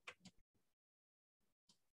هون.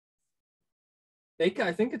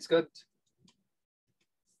 I think it's good.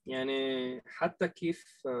 يعني حتى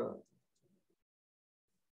كيف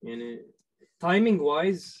يعني timing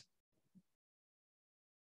wise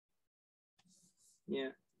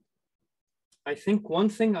yeah I think one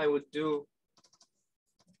thing I would do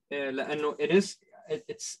لأنه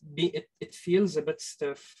it feels a bit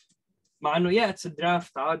stiff مع إنه yeah it's a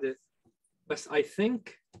draft عادي but I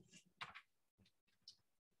think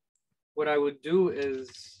what I would do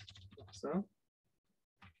is so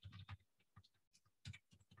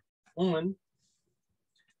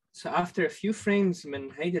after a few frames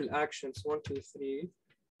من هيدي الactions 1 2 3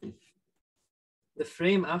 the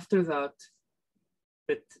frame after that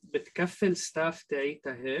بتكفي الستاف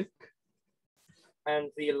تاعيتها هيك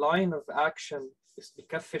and the line of action بس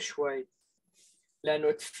بكفي شوي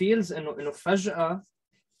لأنه it feels إنه فجأة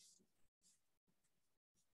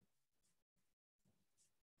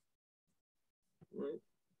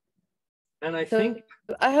and I think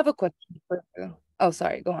I have a question for you. Oh,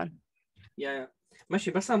 sorry, go on. yeah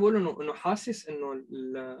ماشي بس عم بقول إنه حاسس إنه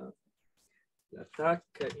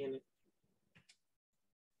الأتاك يعني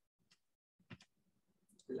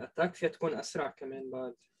الأتاك فيها تكون أسرع كمان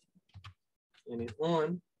بعد يعني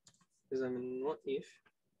هون إذا بنوقف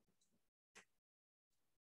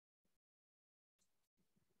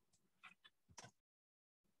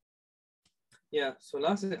so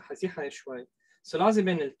لازم حزيحة شوي so لازم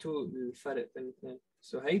بين الفرق بين الاثنين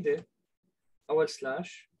so هيدي أول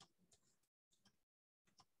سلاش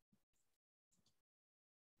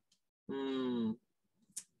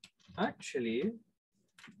actually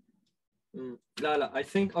لا I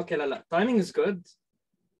think okay لا timing is good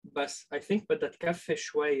بس I think بدها تكفي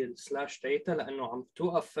شوي السلاش تاعتها لأنه عم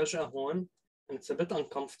توقف فجأة هون and it's a bit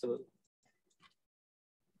uncomfortable.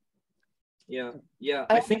 Yeah.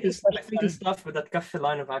 I think it's tough بدها تكفي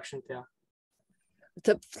line of action تاعها.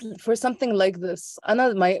 For something like this,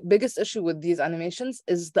 Anna, my biggest issue with these animations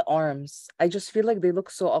is the arms. I just feel like they look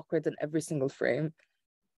so awkward in every single frame.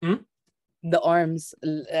 The arms,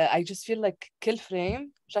 I just feel like كل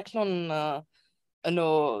frame شكلهم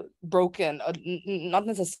broken, not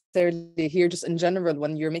necessarily here, just in general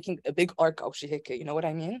when you're making a big arc أو شيء هيك, you know what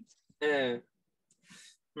I mean?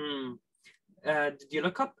 Did you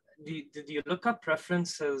look up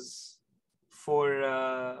references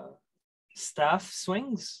for staff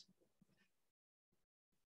swings?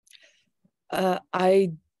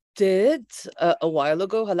 I did a while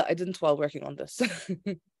ago. I didn't while working on this.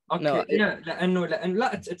 Okay. No, لأنه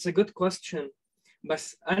لا it's a good question.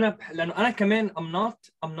 بس لأنه أنا كمان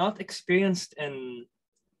I'm not experienced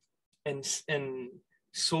in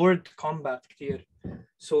sword combat كتير.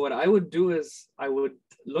 So what I would do is I would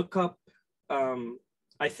look up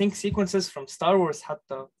I think sequences from Star Wars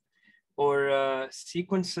حتى or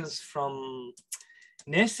sequences from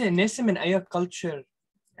ناس من أي culture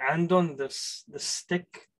عندهم the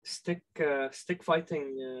stick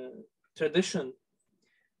fighting tradition.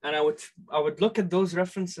 And I would look at those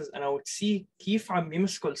references and I would see كيف عم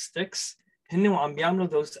يمسكوا sticks هن وعم بيعملوا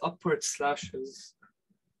those upward slashes.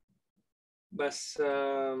 بس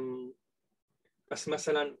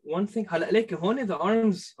مثلا one thing هلا ليك هون the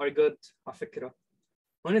arms are good على فكرة.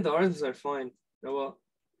 هون the arms are fine.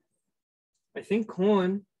 I think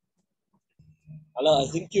هون Alaa, I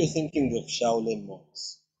think you're thinking of Shaolin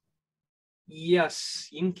monks. Yes,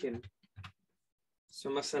 يمكن. So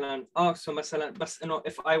مثلا بس إنه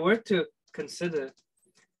if I were to consider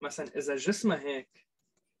مثلا إذا جسمه هيك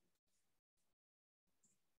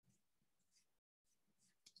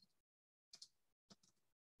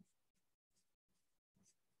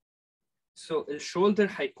so الشولدر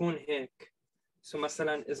حيكون هيك. So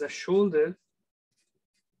مثلا إذا الشولدر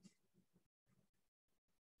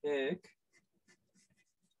هيك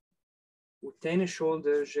والتاني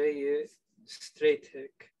شولدر جاي straight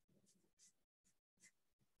هيك.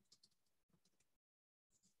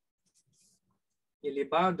 اللي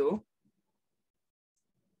بعده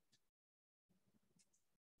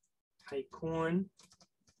حيكون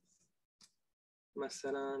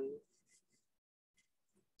مثلا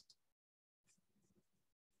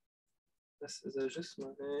بس إذا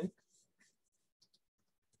جسمه هيك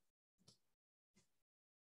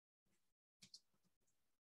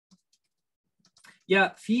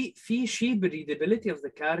في شيء readability of the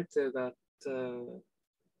character that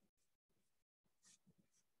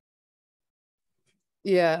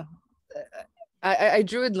Yeah. I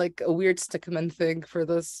drew it like a weird stickman thing for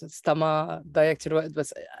this stama diact,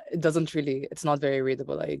 but it doesn't really, it's not very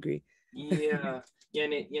readable. I agree. Yeah.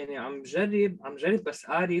 يعني عم جرب بس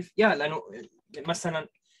أعرف لأنه مثلا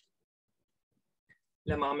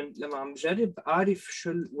لما عم جرب أعرف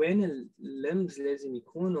وين اللمز لازم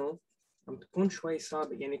يكونوا عم تكون شوي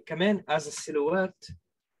صعبة يعني كمان as a silhouette.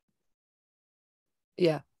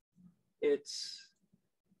 Yeah. It's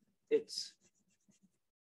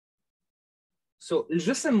so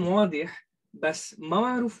الجسم واضح بس ما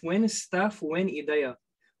معروف وين الستاف وين إيديها.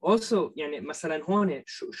 Also يعني مثلا هون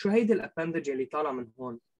شو هيدي الابندج اللي طالع من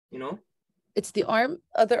هون you know it's the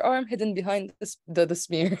other arm hidden behind the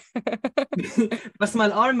smear. بس ما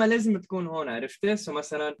الارم ما لازم تكون هون عرفتي. so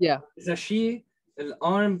مثلا إذا شيء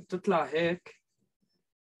الارم تطلع هيك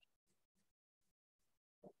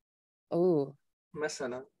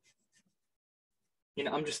مثلا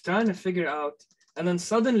I'm just trying to figure out and then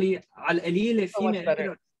suddenly على القليلة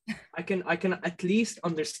فيني I can at least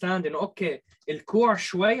understand إنه أوكي الكوع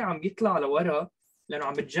شوي عم يطلع لورا لأنه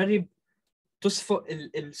عم بتجرب تصفق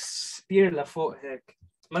السبير لفوق هيك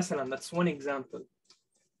مثلا. That's one example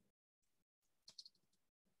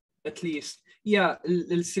at least.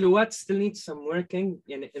 The silhouette still needs some working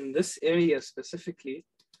يعني in this area specifically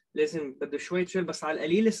لازم بده شوي شغل بس على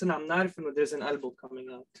القليلة صرنا عم نعرف إنه there's an elbow coming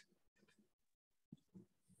out.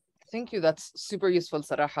 Thank you. That's super useful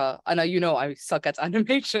صراحة. أنا I suck at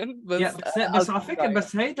animation. بس على فكرة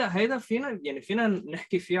بس هيدا فينا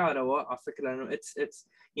نحكي فيه على رواق على فكرة لأنه it's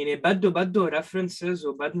يعني بده references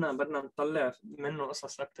وبدنا نطلع منه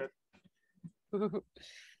قصص أكتر.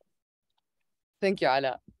 Thank you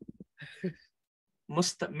علاء.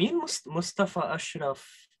 مين مصطفى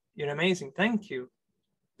أشرف. You're amazing. Thank you.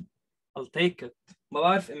 I'll take it. ما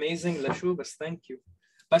بعرف amazing لشو بس thank you.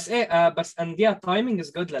 بس بس and timing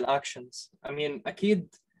is good للactions. I mean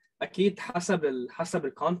أكيد حسب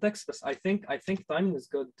الcontext بس I think timing is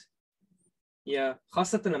good. Yeah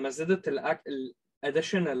خاصة لما زدت ال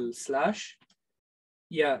additional slash.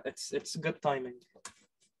 Yeah, it's good timing.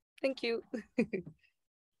 Thank you.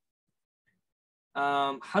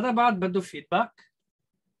 حدا بعد بده feedback?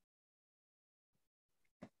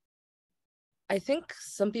 I think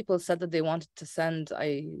some people said that they wanted to send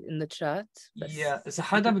in the chat. Yeah, إذا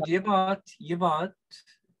حدا بده يبعت.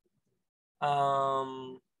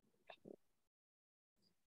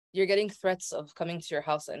 You're getting threats of coming to your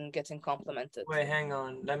house and getting complimented. Wait, hang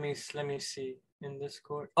on. Let me see in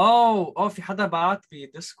Discord. Oh, في حدا بعت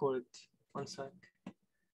في Discord. One sec.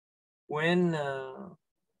 وين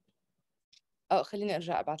خليني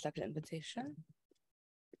ارجع ابعت لك الانفيتيشن.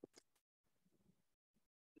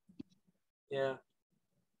 Yeah.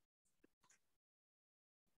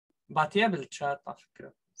 بعتيها بالchat على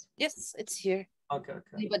فكرة. Yes, it's here. Okay.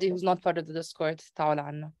 Anybody who's not part of the Discord, تعال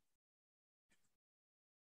عنا.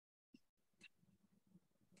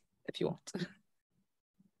 If you want.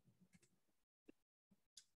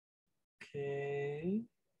 Okay.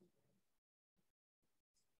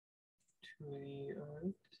 To the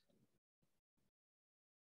earth.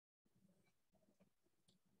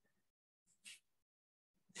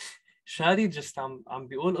 شادي just عم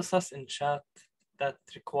بيقول قصص in chat that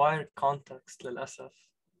require context للأسف.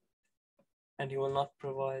 And he will not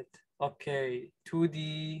provide. Okay,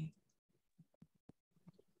 2D.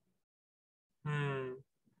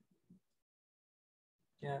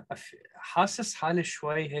 Yeah, حاسس حالي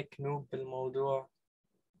شوي هيك نوب بالموضوع.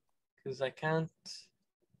 Because I can't.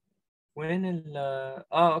 وين ال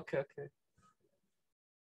okay.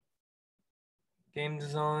 Game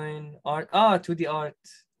design, art. 2D art.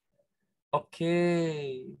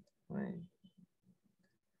 Okay. Wait.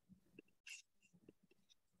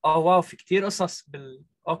 واو في كتير قصص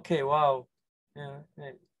okay, wow. Yeah.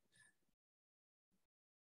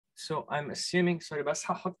 So I'm assuming, sorry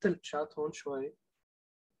بس هحط الchat هون شوي.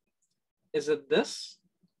 Is it this?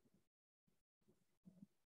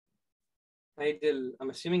 I'm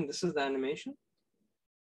assuming this is the animation.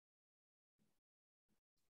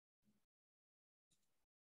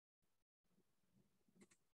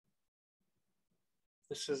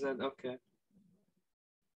 This is it, okay.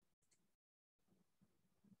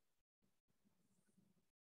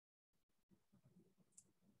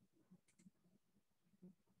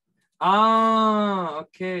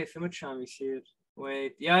 Okay, فهمت شو عم يصير.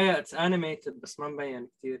 Wait, yeah, it's animated بس ما مبين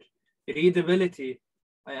كتير. Readability,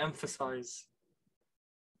 I emphasize.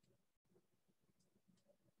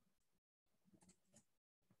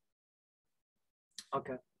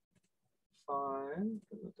 Okay. Fine,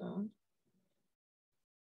 put it down.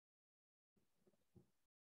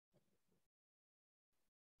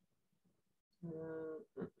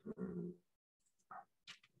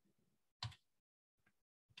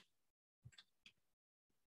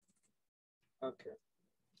 Okay.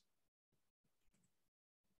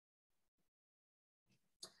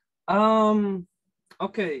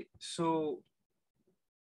 Okay, so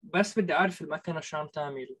بس بدي أعرف المكنة شو عم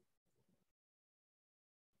تعمل.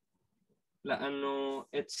 لأنه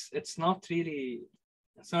it's not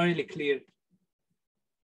really clear.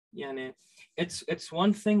 يعني it's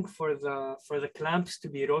one thing for the clamps to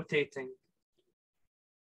be rotating.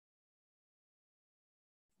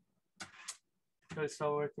 So it's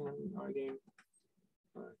not working in our game.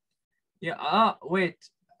 Yeah, wait.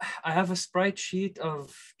 I have a sprite sheet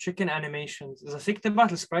of chicken animations. إذا فيك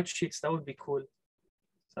تبعت السبرايت sheets that would be cool.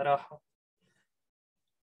 صراحة.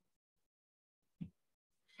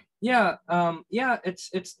 Yeah,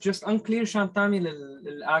 it's just unclear شو عم تعمل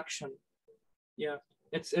الأكشن. Yeah,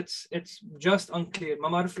 it's just unclear. ما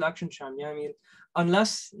بعرف الأكشن شو عم يعمل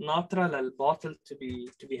unless ناطرة للبottle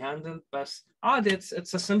to be handled. بس عادي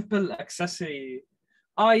it's a simple accessory.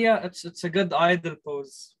 Yeah, it's a good idle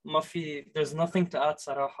pose. ما في there's nothing to add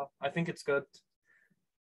صراحة. I think it's good.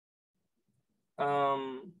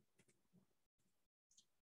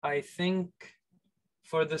 I think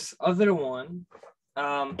for this other one,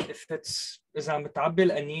 if إذا عم بتعبي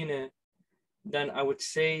القنينة, then I would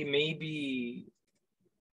say maybe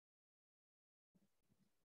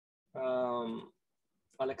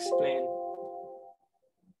I'll explain.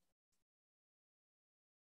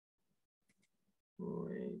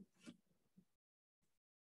 Wait.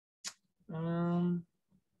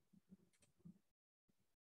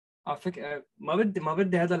 على فكرة ما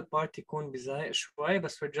بدي هذا البارت يكون بزهق شوي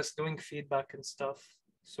بس we're just doing feedback and stuff.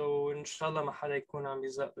 So إن شاء الله ما حدا يكون عم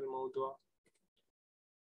يزهق بالموضوع.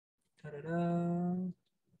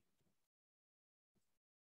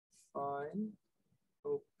 Fine.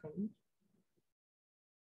 Open.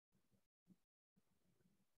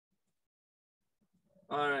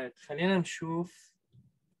 Alright, خلينا نشوف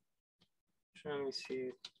Let me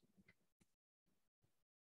see.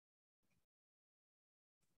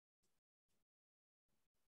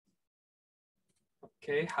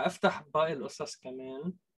 اوكي هفتح باقي القصص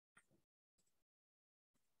كمان.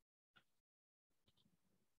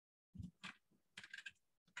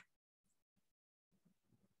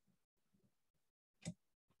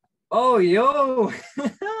 اوه يو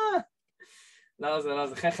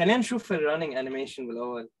لحظة خلينا نشوف الرننج انيميشن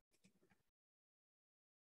بالاول.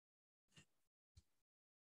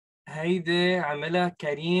 هيدي عملها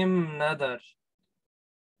كريم ندر.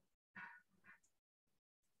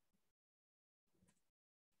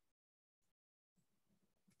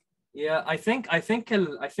 Yeah, I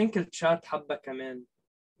think الشات حبة كمان.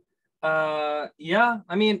 Yeah,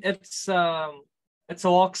 I mean it's a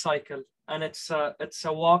walk cycle and it's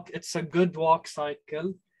a good walk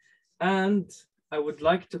cycle, and I would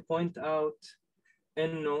like to point out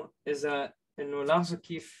إنه لاحظوا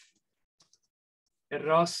كيف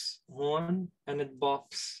الراس هون and it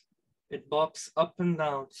bops up and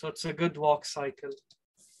down, so it's a good walk cycle.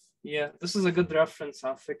 Yeah, this is a good reference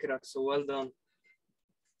على فكرة, so well done.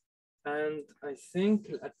 And I think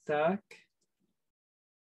الأتاك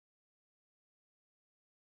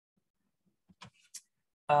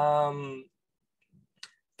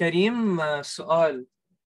كريم سؤال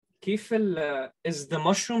كيف is the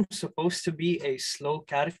mushroom supposed to be a slow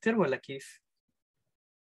character ولا كيف؟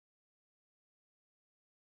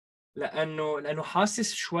 لأنه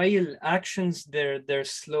حاسس شوي actions they're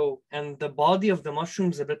slow and the body of the mushroom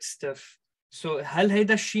is a bit stiff. So هل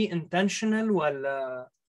هيدا الشيء intentional ولا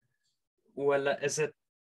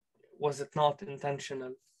was it not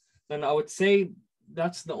intentional? Then I would say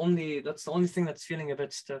that's the only thing that's feeling a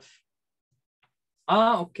bit stiff.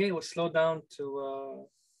 Okay, we'll slow down to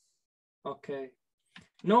okay.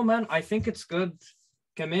 No man, I think it's good.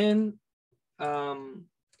 كمان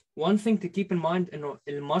one thing to keep in mind إنه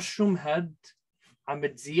المشروم head عم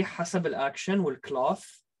بتزيح حسب الأكشن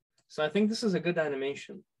والcloth. So I think this is a good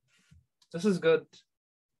animation. This is good.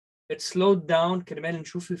 It's slowed down كرمال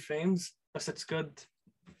نشوف الفريمز بس it's good.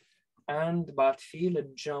 And بعد فيه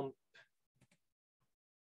الجump.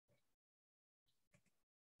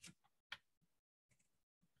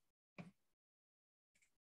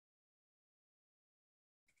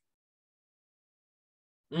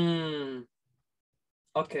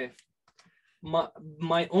 Okay.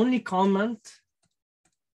 My only comment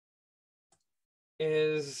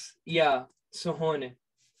is so هون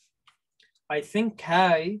I think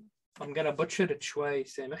I'm gonna butcher it شوي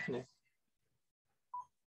سامحني.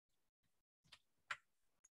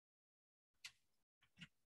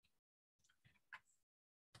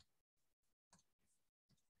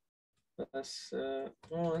 بس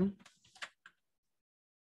هون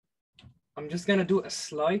I'm just gonna do a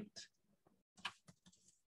slight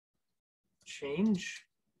change.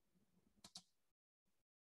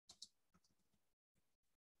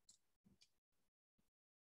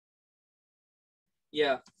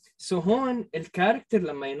 So هون الكاركتر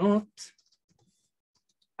لما ينط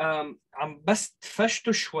عم بس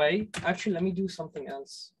تفشته شوي. Actually, let me do something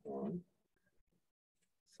else.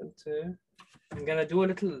 Filter. I'm gonna do a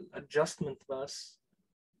little adjustment بس.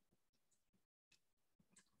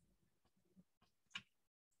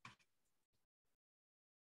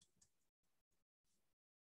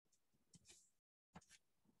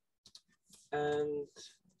 And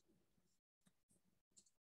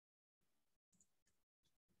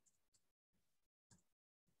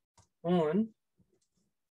هون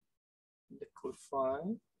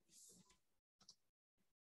liquify.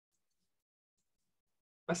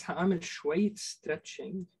 بس هعمل شوية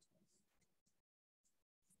stretching.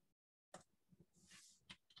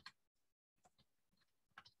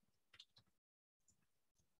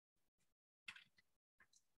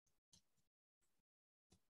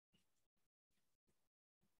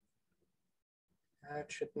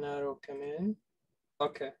 Hatchet narrow كمان.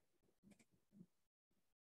 Okay.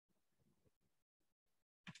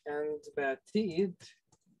 And بعتقد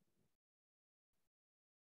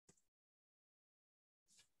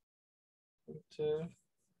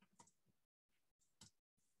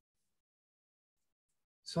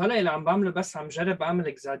سو هلا اللي عم بعمله بس عم جرب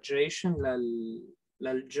اعمل exaggeration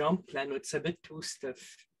للجump لانه it's a bit too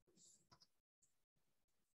stiff.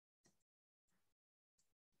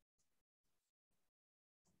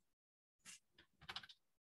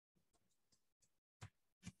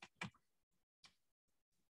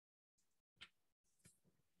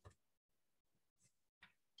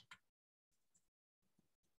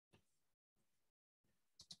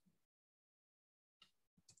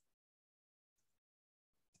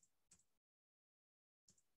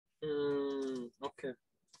 Okay.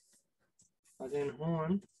 بعدين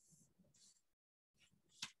هون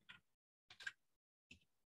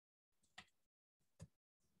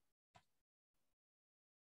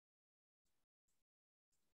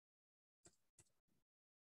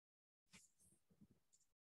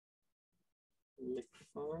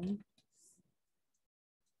fine.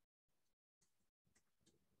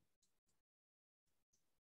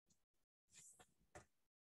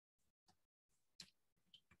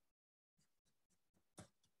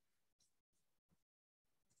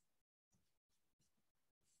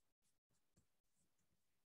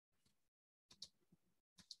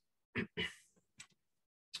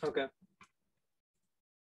 Okay.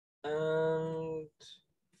 And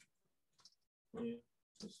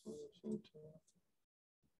this one.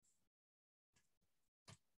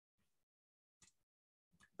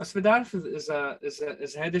 بس بدي أعرف إذا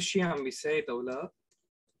هذا الشيء عم بيساعد أو لا،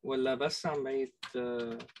 ولا بس عم بعيد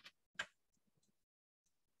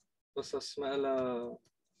قصص ما لها.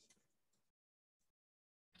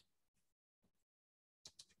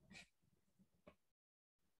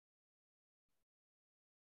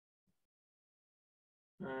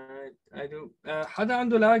 I do. حدا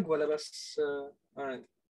عنده لاج ولا بس alright.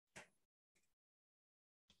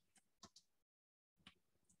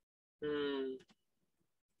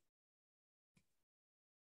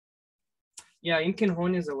 Yeah, يمكن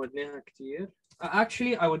هون زودناها كتير.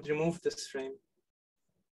 Actually, I would remove this frame.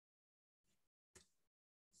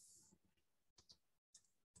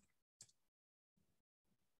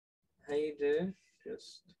 هيدا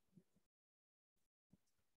just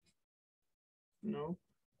no.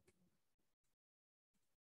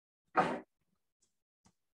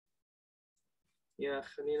 Yeah,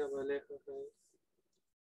 خلينا بلاها هاي.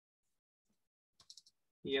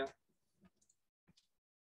 Yeah.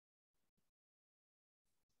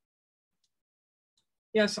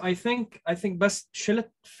 Yes, I think بس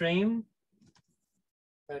شلت frame.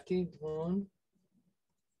 أكيد هون.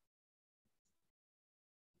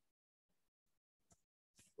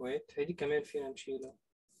 Wait, هيدي كمان فينا نشيلها.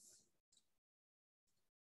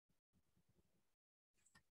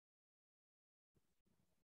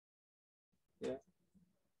 Yeah.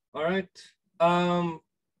 All right.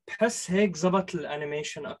 بحس هيك زبط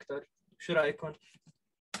الانيميشن اكثر. شو رايكم؟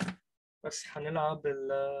 بس حنلعب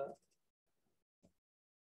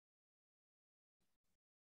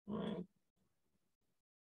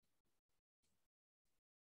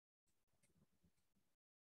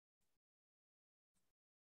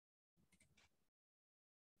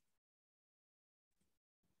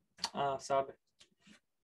صعبة.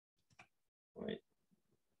 Wait.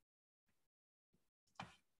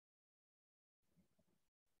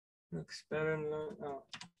 Experiment.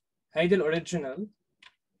 هيدي الأوريجينال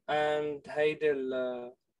and هيدي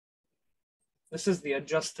this is the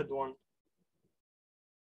adjusted one.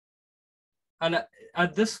 هلا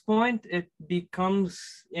at this point it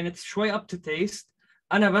becomes and it's شوي up to taste.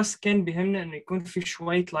 أنا بس كان بيهمني إنه يكون في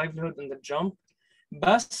شوية livelihood in the jump.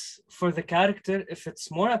 بس for the character if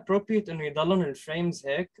it's more appropriate إنه يضلن الفريمز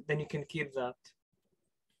هيك then you can keep that.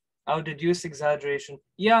 أو reduce exaggeration.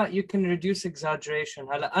 Yeah, you can reduce exaggeration.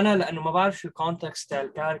 هلا أنا لأنه ما بعرف شو الcontext تاع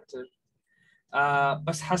الكاركتر.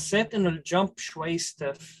 بس حسيت إنه الجump شوي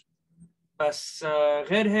stiff. بس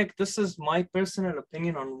غير هيك this is my personal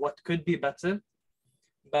opinion on what could be better.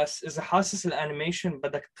 بس إذا حاسس الانيميشن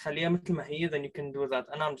بدك تخليها مثل ما هي then you can do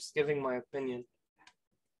that. أنا I'm just giving my opinion.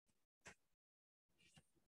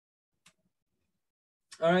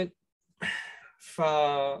 Alright.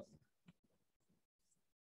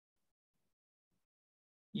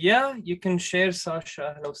 Yeah, you can share Sasha.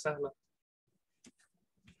 أهلا وسهلا.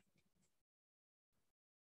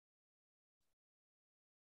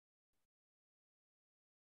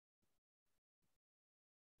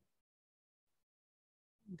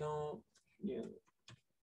 Don't. Yeah.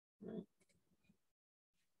 Right.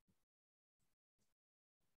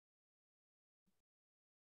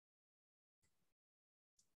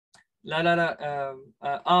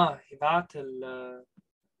 لا يبعت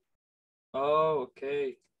oh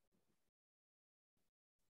okay.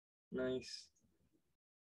 Nice.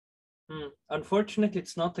 Unfortunately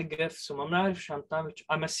it's not a GIF so ما بنعرف شو عم تعمل.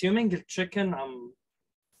 I'm assuming the chicken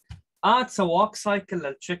it's a walk cycle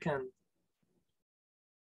للchicken.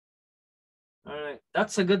 Alright,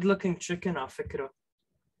 that's a good looking chicken على فكرة.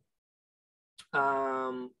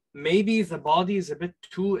 Maybe the body is a bit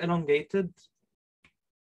too elongated.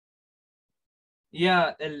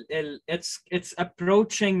 Yeah, it's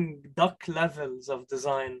approaching duck levels of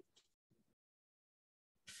design.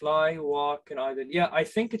 Fly, walk, and idle. Yeah, I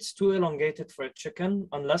think it's too elongated for a chicken,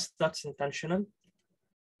 unless that's intentional.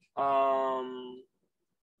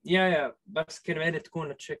 Yeah, بس كرمال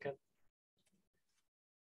تكون a chicken.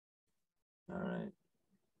 All right.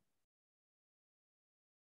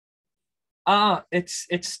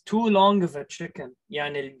 it's too long of a chicken.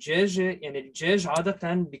 يعني الدجاج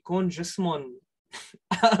عادة بيكون جسمهم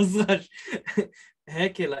أصغر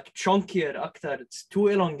هيك like chunkier أكتر. It's too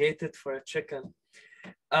elongated for a chicken.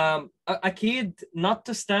 أكيد not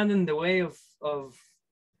to stand in the way of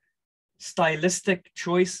stylistic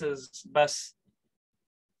choices بس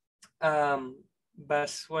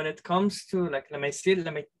when it comes to like لما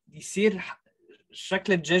يصير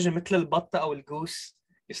شكل الدجاجة مثل البطة أو الجوس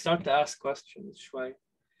you start to ask questions شوي.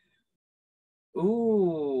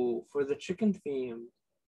 Ooh, for the chicken theme.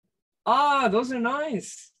 Those are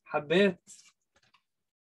nice. حبيت.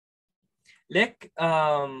 ليك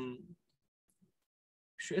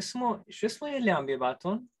شو اسمه اللي عم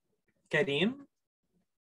بيبعتون؟ كريم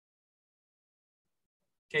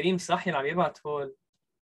صح اللي عم يبعت هول.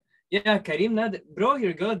 Yeah, كريم نادر. Bro,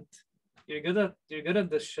 you're good. You're good at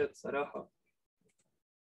this shit صراحة.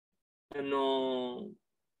 إنه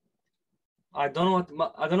I don't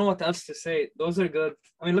know what else to say. Those are good.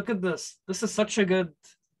 I mean, look at this. This is such a good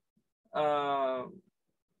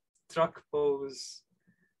truck pose.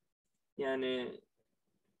 يعني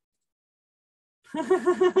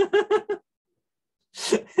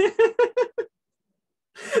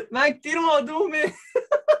ما كتير مهضومة.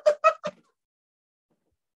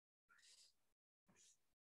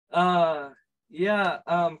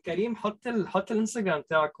 كريم حط الانستغرام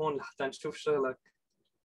تاعك هون لحتى نشوف شغلك.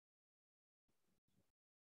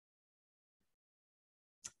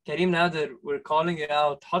 كريم نادر, we're calling you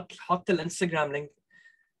out. حط الانستغرام link.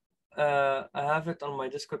 I have it on my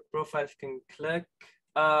Discord profile. If you can click.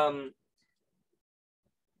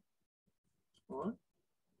 What?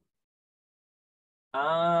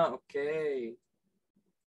 Okay.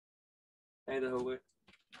 هيدا هو.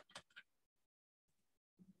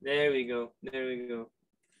 There we go.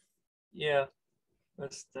 Yeah.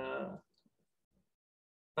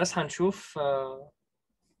 بس هنشوف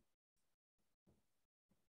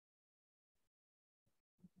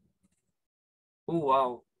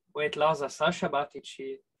واو. Wait, لحظة. ساشا بعتت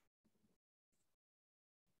شيء.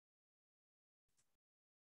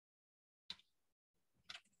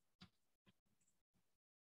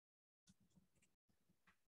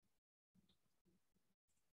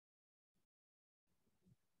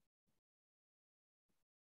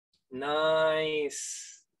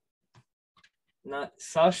 نايس.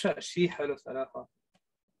 ساشا شيء حلو صراحة.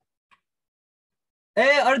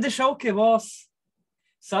 ايه أرض شوكي باص.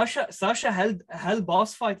 ساشا هل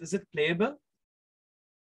boss fight is it playable?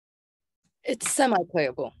 It's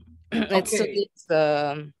semi-playable. Okay. It's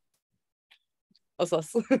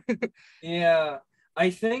قصص. Yeah,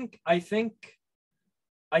 I think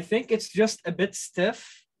it's just a bit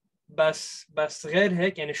stiff. بس غير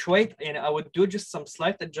هيك يعني شوية يعني I would do just some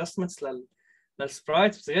slight adjustments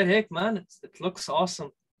للsprite. بس غير هيك man, it looks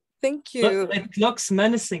awesome. Thank you. It looks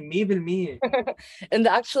menacing 100%. In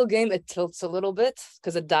the actual game, it tilts a little bit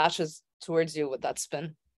because it dashes towards you with that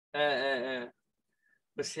spin.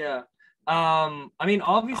 بس yeah. I mean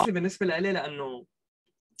obviously بالنسبة لي لأنه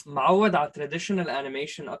معود على traditional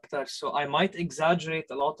animation أكتر, so I might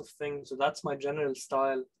exaggerate a lot of things, so that's my general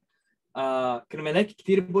style. كلمة لك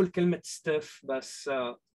كتير بقول كلمة stiff بس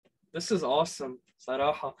this is awesome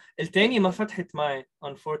صراحة. التاني ما فتحت معي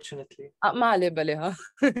unfortunately. ما عليه بالها.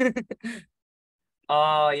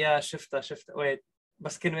 yeah شفتها wait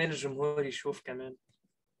بس كرمال الجمهور يشوف كمان.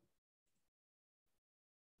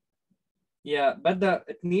 Yeah, بدها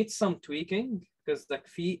it needs some tweaking because like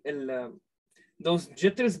في those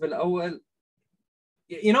jitters بالأول.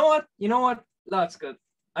 You know what? That's good.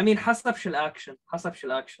 I mean حسب شو الأكشن.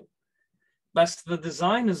 بس the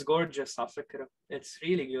design is gorgeous على فكرة. It's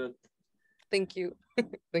really good. Thank you.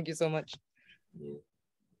 Thank you so much.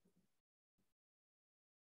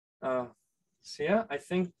 Yeah. So yeah, I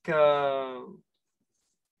think the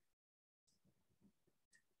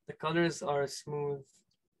colors are smooth.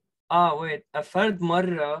 Wait, أفرد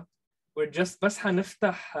مرة we're just بس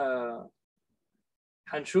هنفتح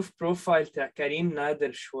هنشوف profile تاع كريم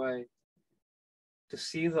نادر شوي to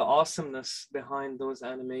see the awesomeness behind those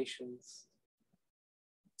animations.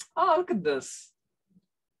 Look at this.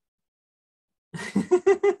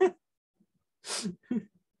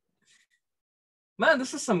 Man,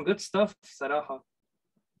 this is some good stuff صراحة.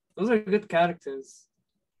 Those are good characters.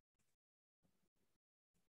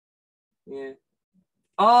 Yeah.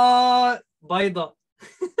 بيضة.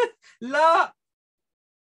 لا.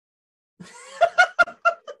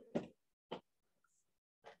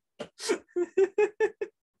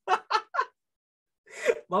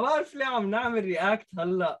 ما بعرف ليه عم نعمل رياكت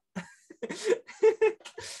هلا.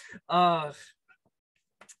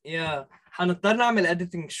 Yeah. حنضطر نعمل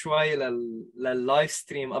editing شوي لللايف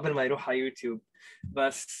ستريم قبل ما يروح على يوتيوب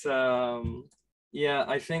بس yeah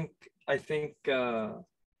I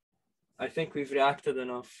think we've reacted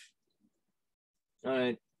enough.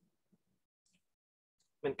 Alright.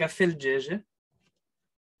 بنكفي الدجاجة.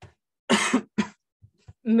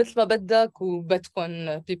 مثل ما بدك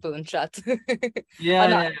وبدكم people in chat.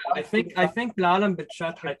 yeah I think العالم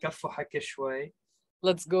بالchat حيكفوا حكي شوي.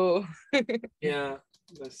 Let's go. yeah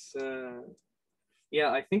بس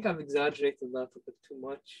yeah I think I've exaggerated that a bit too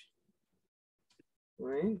much.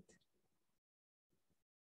 Right.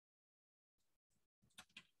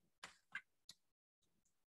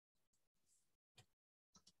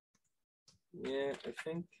 Yeah, I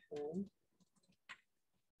think.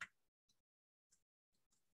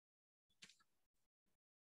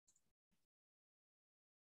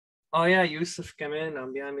 Oh yeah, يوسف كمان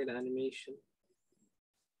عم بيعمل animation.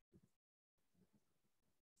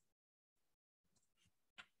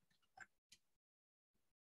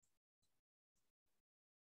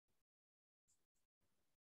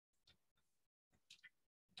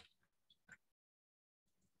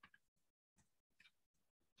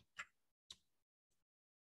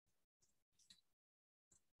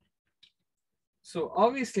 So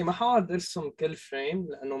obviously ما حقعد ارسم كل فريم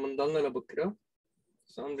لانه منضلنا لبكره.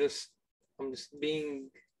 So I'm just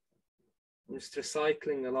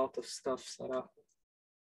recycling a lot of stuff صراحة.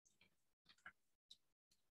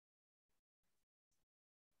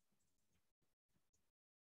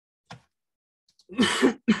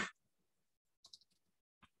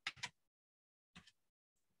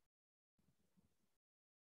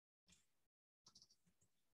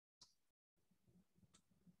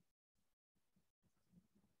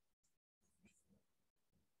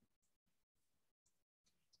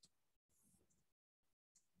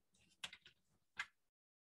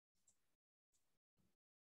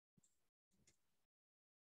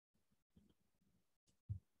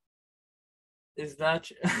 Is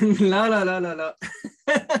that لا لا لا لا لا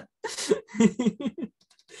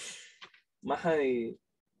ما حي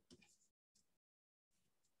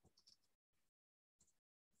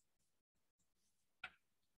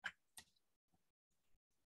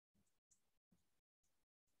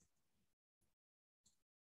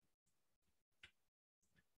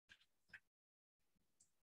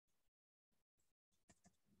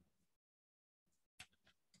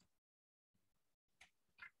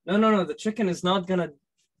No, the chicken is not gonna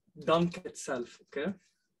dunk itself, okay?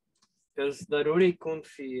 Because ضروري يكون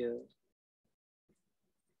في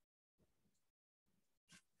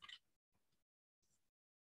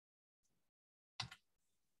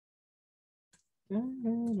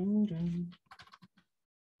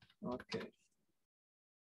Okay.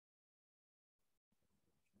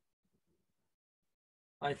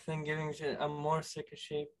 I think giving it a more thicker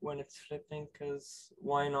shape when it's flipping, because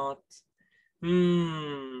why not?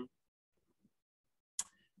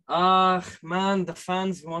 Man, the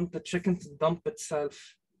fans want the chicken to dump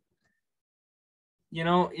itself. You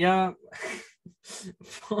know, yeah.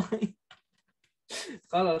 Fine.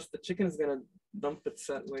 خلاص, the chicken is gonna dump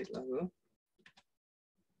itself. Wait, لحظة.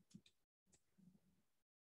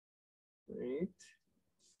 Wait.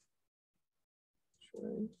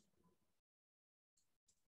 شوي.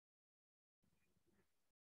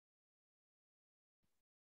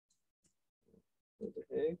 What the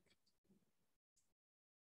heck?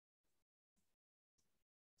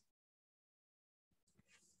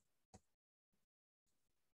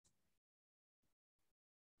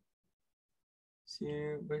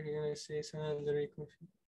 See, but you're gonna say something very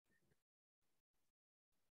confused.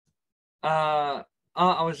 I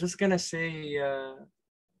was just gonna say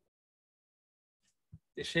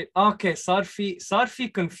the shape. Okay, صار في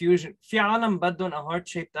confusion. في عالم بدهم a heart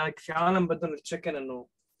shaped egg. في عالم بدهم الchicken إنه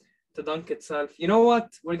to dunk itself. You know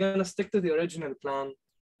what? We're gonna stick to the original plan.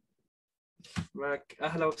 Like,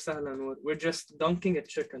 أهلا وسهلا نور. We're just dunking a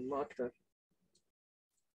chicken, ما أكتر.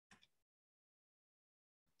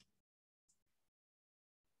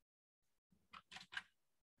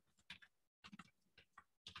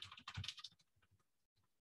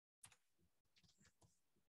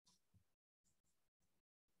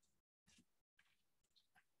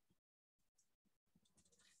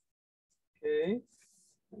 Okay.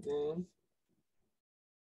 Again.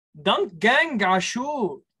 Dunk gang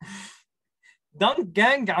عشو. Dunk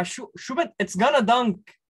gang عشو. شو it's gonna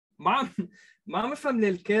dunk. ما عم بفهم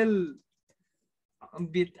للكل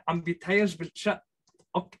عم بيتهيج بالشق.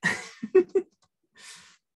 اوكي.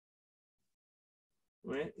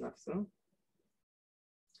 Wait, لحظة.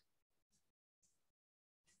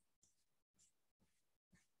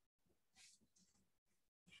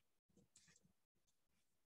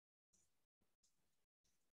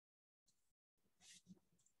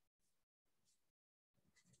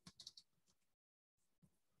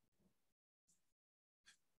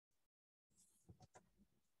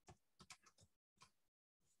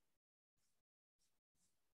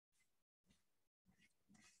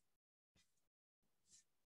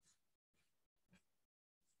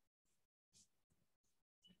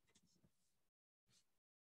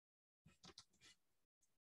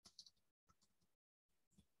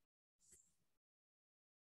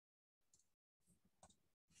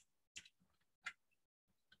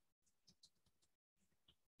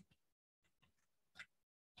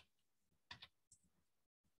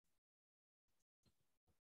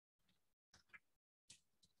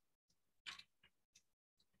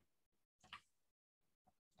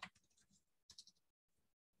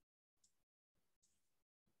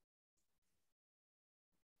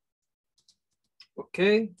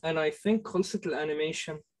 اوكي and I think خلصت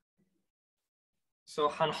الانيميشن. So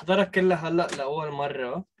هنحضرها كلها هلا لأول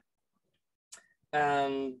مرة.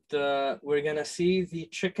 And we're gonna see the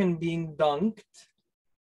chicken being dunked.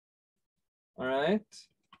 All right.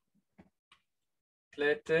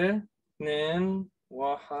 3 2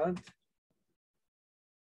 1.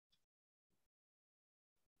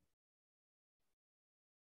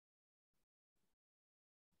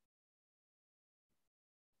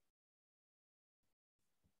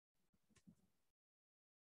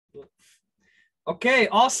 Okay,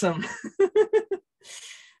 awesome.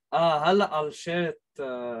 هلا I'll share it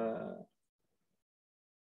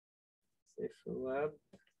في الويب.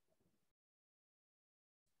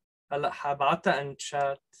 هلا حبعتها ان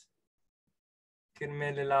شات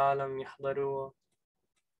كرمال العالم يحضروها.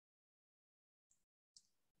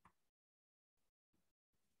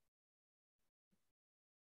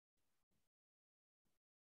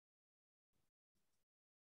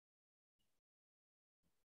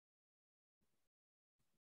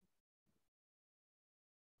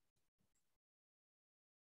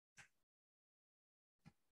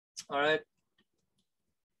 All right.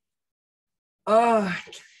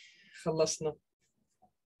 خلصنا.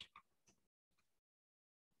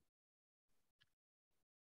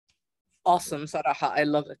 Awesome صراحة. I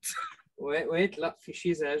love it. wait لا في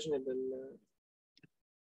شيء زعجني بال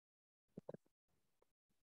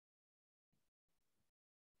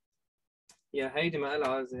يا هيدي ما لها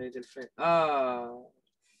عازة هيدي الفين.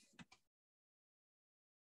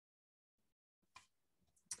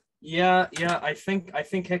 Yeah, I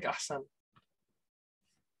think هيك أحسن.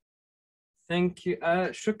 Thank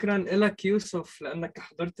you. شكرا لك يوسف لأنك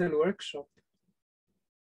حضرت الوركشوب.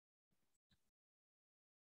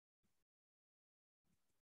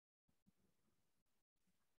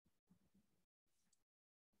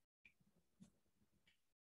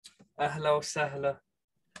 أهلا وسهلا.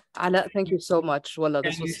 Alaa, thank you so much. والله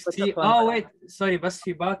this Can you was such a see? fun. Wait, sorry بس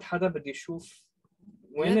في بعد حدا بدي يشوف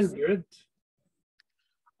وين Yes. البرد؟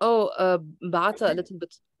 Oh, بعتها a little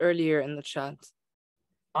bit earlier in the chat.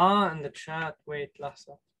 in the chat. Wait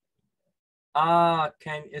لحظة.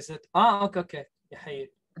 is it? Okay. يا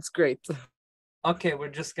حي. It's great. Okay, we're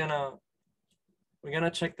gonna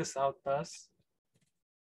check this out بس.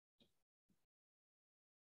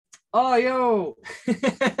 Yo.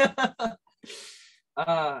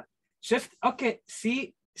 Shift. Okay,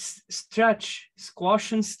 see, stretch,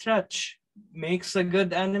 squash and stretch makes a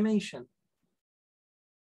good animation.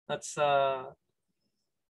 That's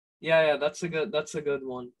yeah, that's a good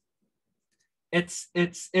one.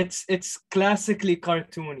 It's classically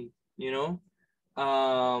cartoony, you know.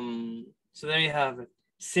 So there you have it.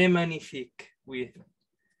 C'est magnifique. Oui.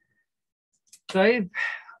 طيب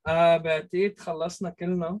بعتقد خلصنا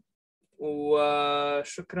كلنا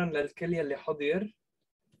وشكرا للكل يلي حضر.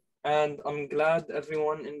 And I'm glad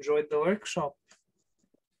everyone enjoyed the workshop.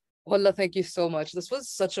 Wallah, thank you so much. This was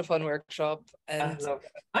such a fun workshop. And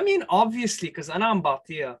I mean, obviously, because أنا عم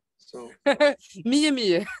بعطيها. So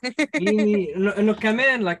مية. إنه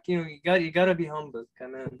كمان like you gotta be humble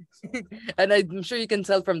كمان. So. And I'm sure you can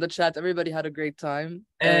tell from the chat everybody had a great time.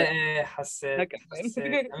 حسيت.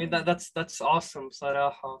 I mean that's awesome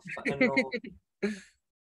صراحة. فإنه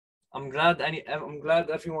I'm glad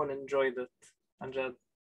everyone enjoyed it. عن جد.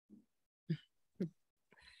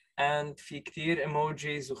 And في كتير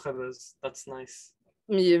emojis وخبز. That's nice.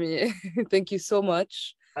 مية. Thank you so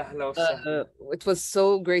much. أهلا وسهلا. It was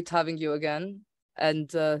so great having you again. And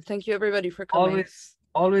thank you everybody for coming.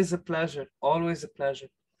 Always a pleasure. Always a pleasure.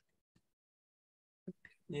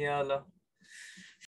 يلا.